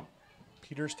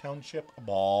Peters Township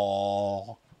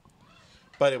ball.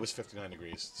 But it was 59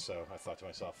 degrees, so I thought to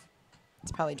myself,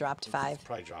 It's probably dropped 5. it's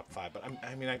probably dropped 5. But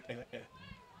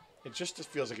it just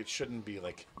feels like it shouldn't be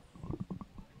like,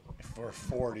 if for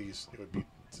 40s, it would be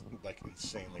like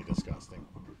insanely disgusting.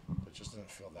 It just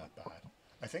doesn't feel that bad.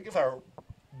 I think if I were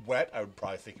wet, I would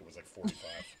probably think it was like 45.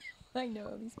 I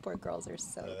know, these poor girls are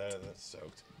soaked. That's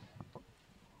soaked.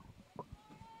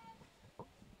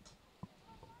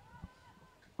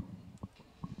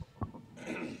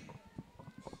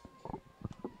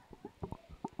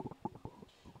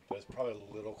 But it's probably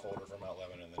a little colder for Mount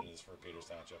Lebanon than it is for Peters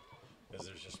Township, because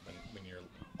there's just been when you're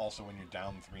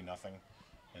down 3-0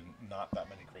 and not that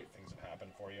many great things have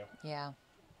happened for you. Yeah.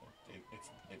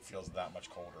 It feels that much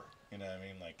colder. You know what I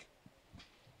mean? Like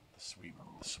the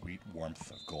sweet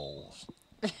warmth of goals.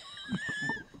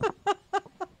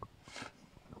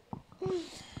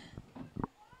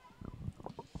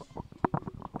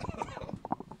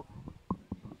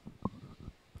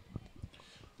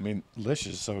 I mean, Alicia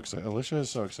is so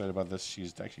excited about this.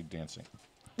 She's actually dancing.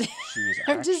 She is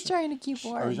I'm just trying to keep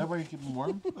warm. Oh, is that why you keep them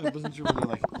warm? I wasn't sure whether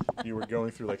like you were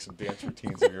going through like some dance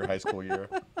routines of your high school year,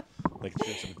 like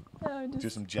do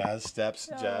some jazz steps,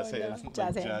 jazz hands,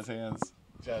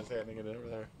 jazz handing it over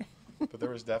there. But there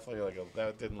was definitely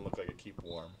that didn't look like a keep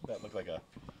warm. That looked like a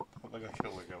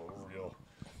real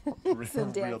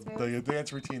the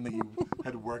dance routine that you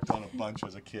had worked on a bunch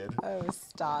as a kid. Oh,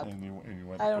 stop. And you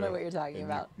went I don't know through what you're talking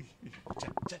about.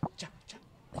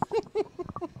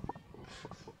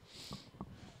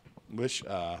 Lish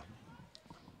was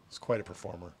quite a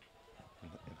performer in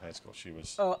high school. She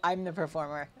was. Oh, I'm the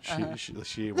performer.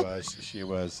 She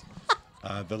was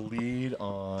the lead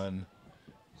on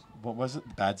what was it?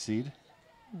 Bad Seed.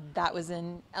 That was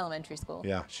in elementary school.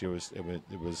 Yeah, she was. It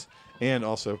was, and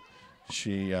also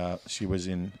she was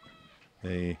in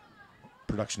a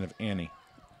production of Annie.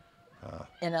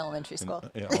 In elementary school.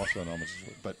 Yeah, also in elementary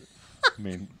school. But I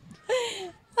mean,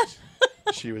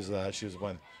 she was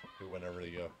one who went over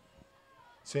to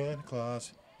Santa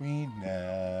Claus, we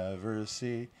never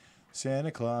see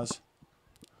Santa Claus.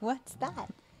 What's that?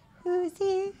 Who's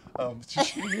he?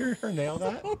 Did you hear her nail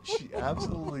that? She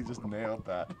absolutely just nailed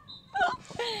that.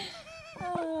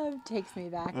 Oh, it takes me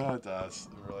back. Oh, it does.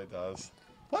 It really does.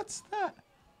 What's that?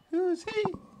 Who's he?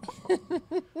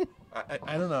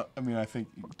 I don't know. I mean, I think,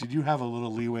 did you have a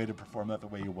little leeway to perform that the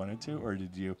way you wanted to, or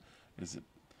did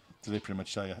they pretty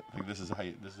much tell you, like, this is how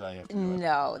you have to do it?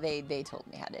 No, they told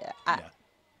me how to.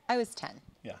 I was 10.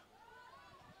 Yeah.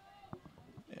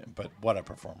 But what a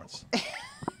performance.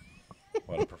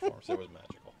 What a performance. It was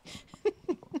magical.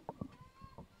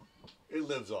 It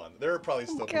lives on. There are probably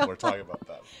still people who are talking about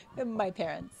that. My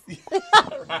parents.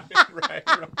 Right.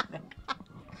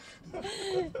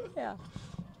 Yeah.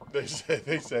 They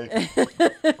say,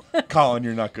 Colin,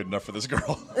 you're not good enough for this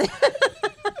girl.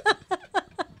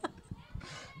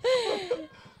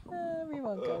 We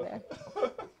won't go there.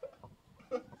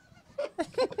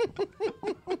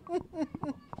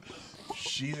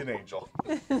 She's an angel.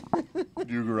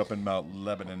 You grew up in Mount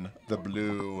Lebanon, the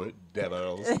Blue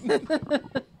Devils.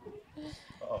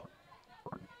 Oh,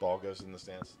 ball goes in the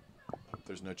stands. Hope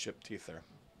there's no chipped teeth there.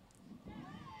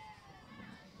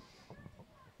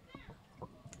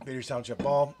 Peters Township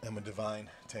ball, and with Divine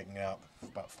taking out.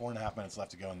 About 4.5 minutes left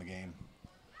to go in the game.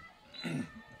 It's going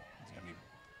to be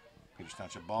Peters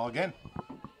Township ball again.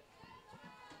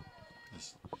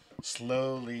 Just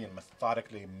slowly and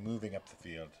methodically moving up the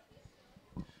field.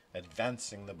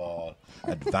 Advancing the ball.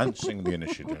 Advancing the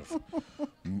initiative.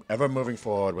 Ever moving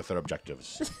forward with their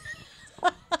objectives.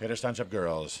 Peters Township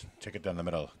girls take it down the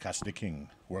middle. Cassidy King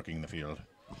working the field.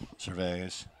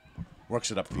 Surveys.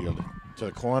 Works it upfield to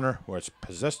the corner where it's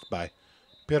possessed by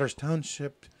Peters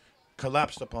Township.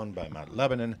 Collapsed upon by Mount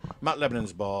Lebanon. Mount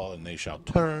Lebanon's ball, and they shall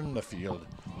turn the field.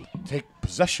 Take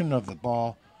possession of the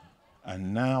ball.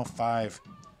 And now 5,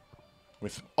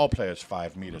 with all players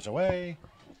 5 meters away.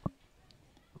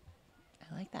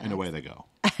 I like that. And away they go.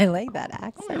 I like that I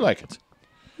accent. like it.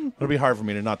 It'll be hard for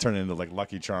me to not turn it into like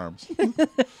Lucky Charms. Like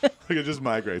it just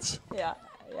migrates. Yeah,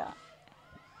 yeah.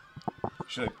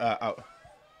 Should I,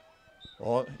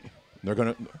 well, they're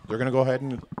gonna go ahead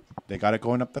and they got it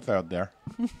going up the field there.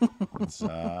 It's,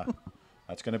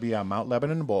 that's gonna be a Mount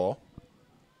Lebanon ball.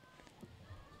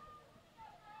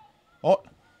 Oh,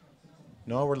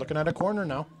 no, we're looking at a corner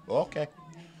now. Okay,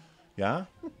 yeah,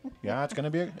 it's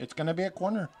gonna be a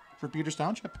corner for Peters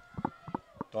Township.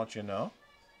 Don't you know?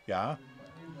 Yeah.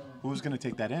 Who's gonna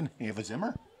take that in? Ava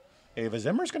Zimmer. Ava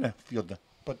Zimmer's gonna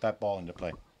put that ball into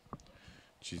play.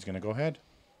 She's gonna go ahead.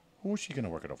 Who is she gonna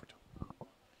work it over to?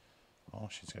 Oh,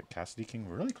 she's got Cassidy King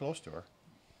really close to her.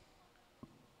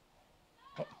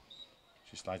 Oh,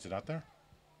 she slides it out there.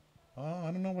 Oh,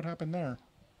 I don't know what happened there.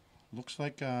 Looks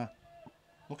like the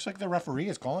referee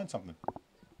is calling something.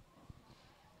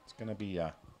 It's gonna be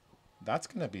that's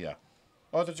gonna be a.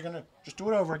 Oh, they're gonna just do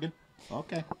it over again.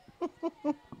 Okay.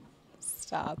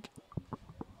 Stop.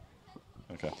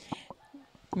 Okay.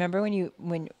 Remember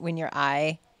when your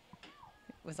eye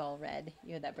was all red?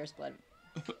 You had that burst blood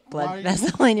Why-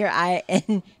 vessel in your eye,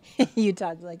 and you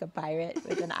talked like a pirate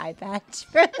with an eye patch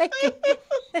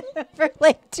for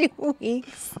like 2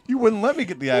 weeks. You wouldn't let me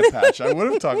get the eye patch. I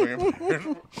would have talked like a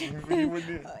pirate. You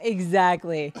wouldn't-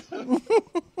 Exactly.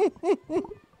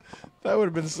 That would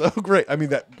have been so great. I mean,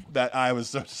 that eye was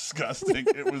so disgusting.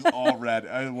 It was all red.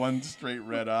 I had one straight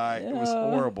red eye. It was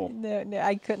horrible. No,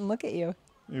 I couldn't look at you.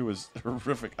 It was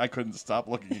horrific. I couldn't stop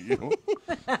looking at you.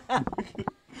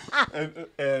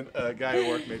 and a guy at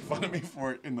work made fun of me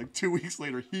for it. And like 2 weeks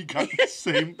later, he got the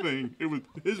same thing.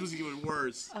 His was even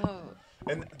worse. Oh.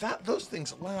 And those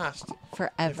things last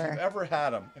Forever. If you've ever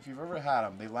had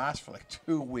them, they last for like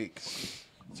 2 weeks.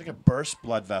 It's like a burst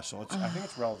blood vessel. I think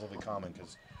it's relatively common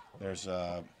because there's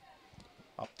a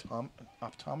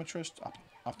optometrist,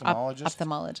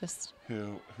 ophthalmologist,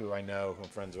 who I know, who I'm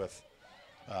friends with,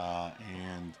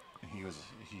 and he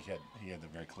had the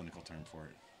very clinical term for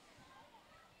it.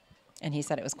 And he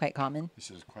said it was quite common. This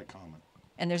is quite common.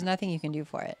 And there's nothing you can do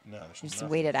for it. No, there's You just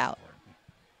nothing wait you it can do out.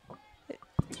 for it.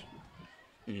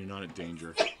 And you're not in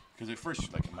danger. Because at first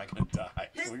you're like, am I going to die?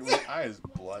 My eye is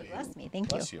bloody. Bless me, thank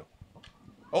Bless you. you.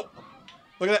 Oh,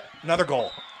 look at that. Another goal.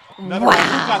 Wow. Goal. Who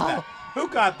got that? Who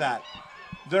got that?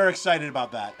 They're excited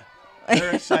about that.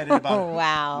 They're excited about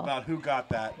Wow. about who got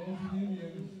that.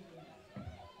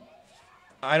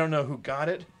 I don't know who got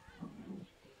it,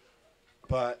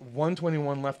 but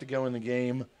 1:21 left to go in the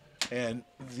game, and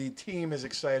the team is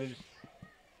excited.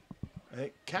 I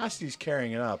think Cassidy's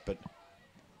carrying it up, but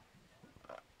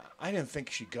I didn't think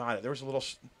she got it. There was a little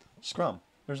scrum.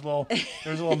 There's a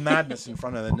little madness in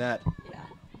front of the net. Yeah.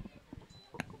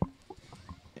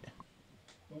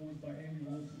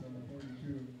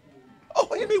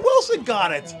 Oh, Amy Wilson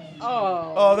got it.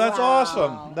 Oh, that's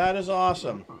awesome. That is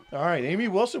awesome. All right, Amy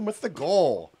Wilson with the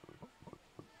goal.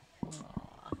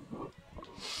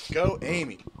 Go,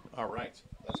 Amy. All right,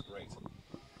 that's great.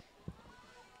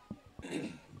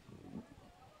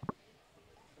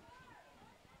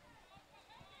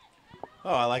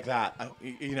 Oh, I like that.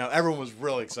 You know, everyone was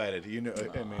really excited. You know,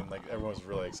 I mean, like everyone was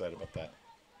really excited about that.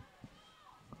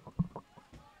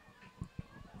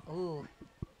 Ooh.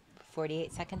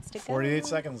 48 seconds to go. 48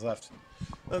 seconds left.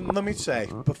 Let me say,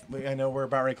 I know we're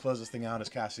about ready to close this thing out as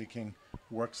Cassidy King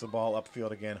works the ball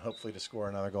upfield again, hopefully to score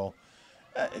another goal.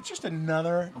 It's just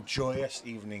another joyous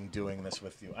evening doing this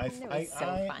with you. It was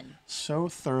so fun. So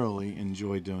thoroughly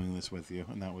enjoyed doing this with you,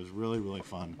 and that was really, really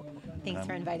fun. Thanks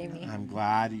for inviting me. I'm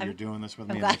glad you're doing this with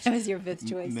I'm me. glad I was your fifth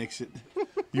choice. Makes it.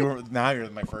 Now you're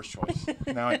my first choice.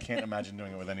 Now I can't imagine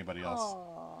doing it with anybody else,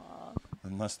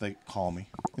 unless they call me.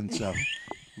 And so,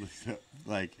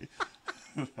 like.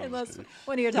 Unless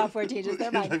one of your top 4 teachers,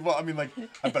 they're mine. Well, I mean,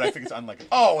 but I think it's unlikely.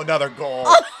 Oh, another goal.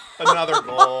 Another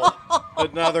goal.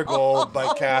 Another goal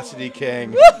by Cassidy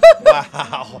King.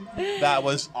 Wow. That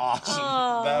was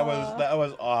awesome. That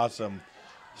was awesome.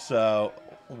 So,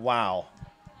 wow.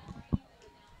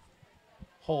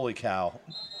 Holy cow.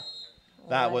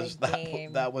 That was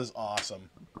awesome.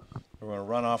 We're going to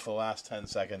run off the last 10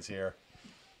 seconds here.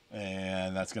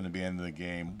 And that's going to be the end of the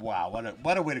game. Wow,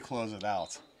 what a way to close it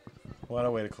out. What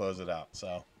a way to close it out. So,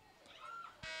 all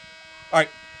right,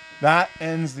 that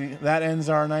ends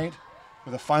our night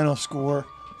with a final score: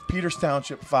 Peters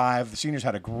Township 5. The seniors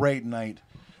had a great night.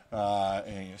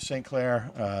 And St.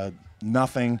 Clair,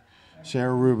 nothing.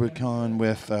 Sarah Rubicon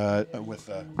with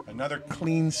another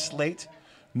clean slate,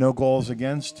 no goals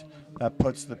against. That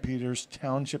puts the Peters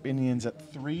Township Indians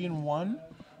at 3-1,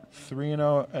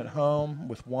 3-0 at home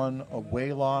with 1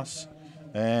 away loss,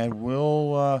 and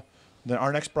then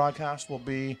our next broadcast will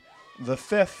be the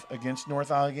 5th against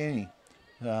North Allegheny.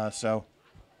 So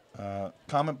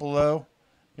comment below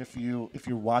if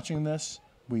you're watching this.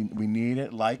 We need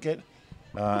it, like it,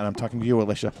 and I'm talking to you,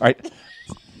 Alicia. All right,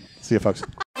 see you, folks.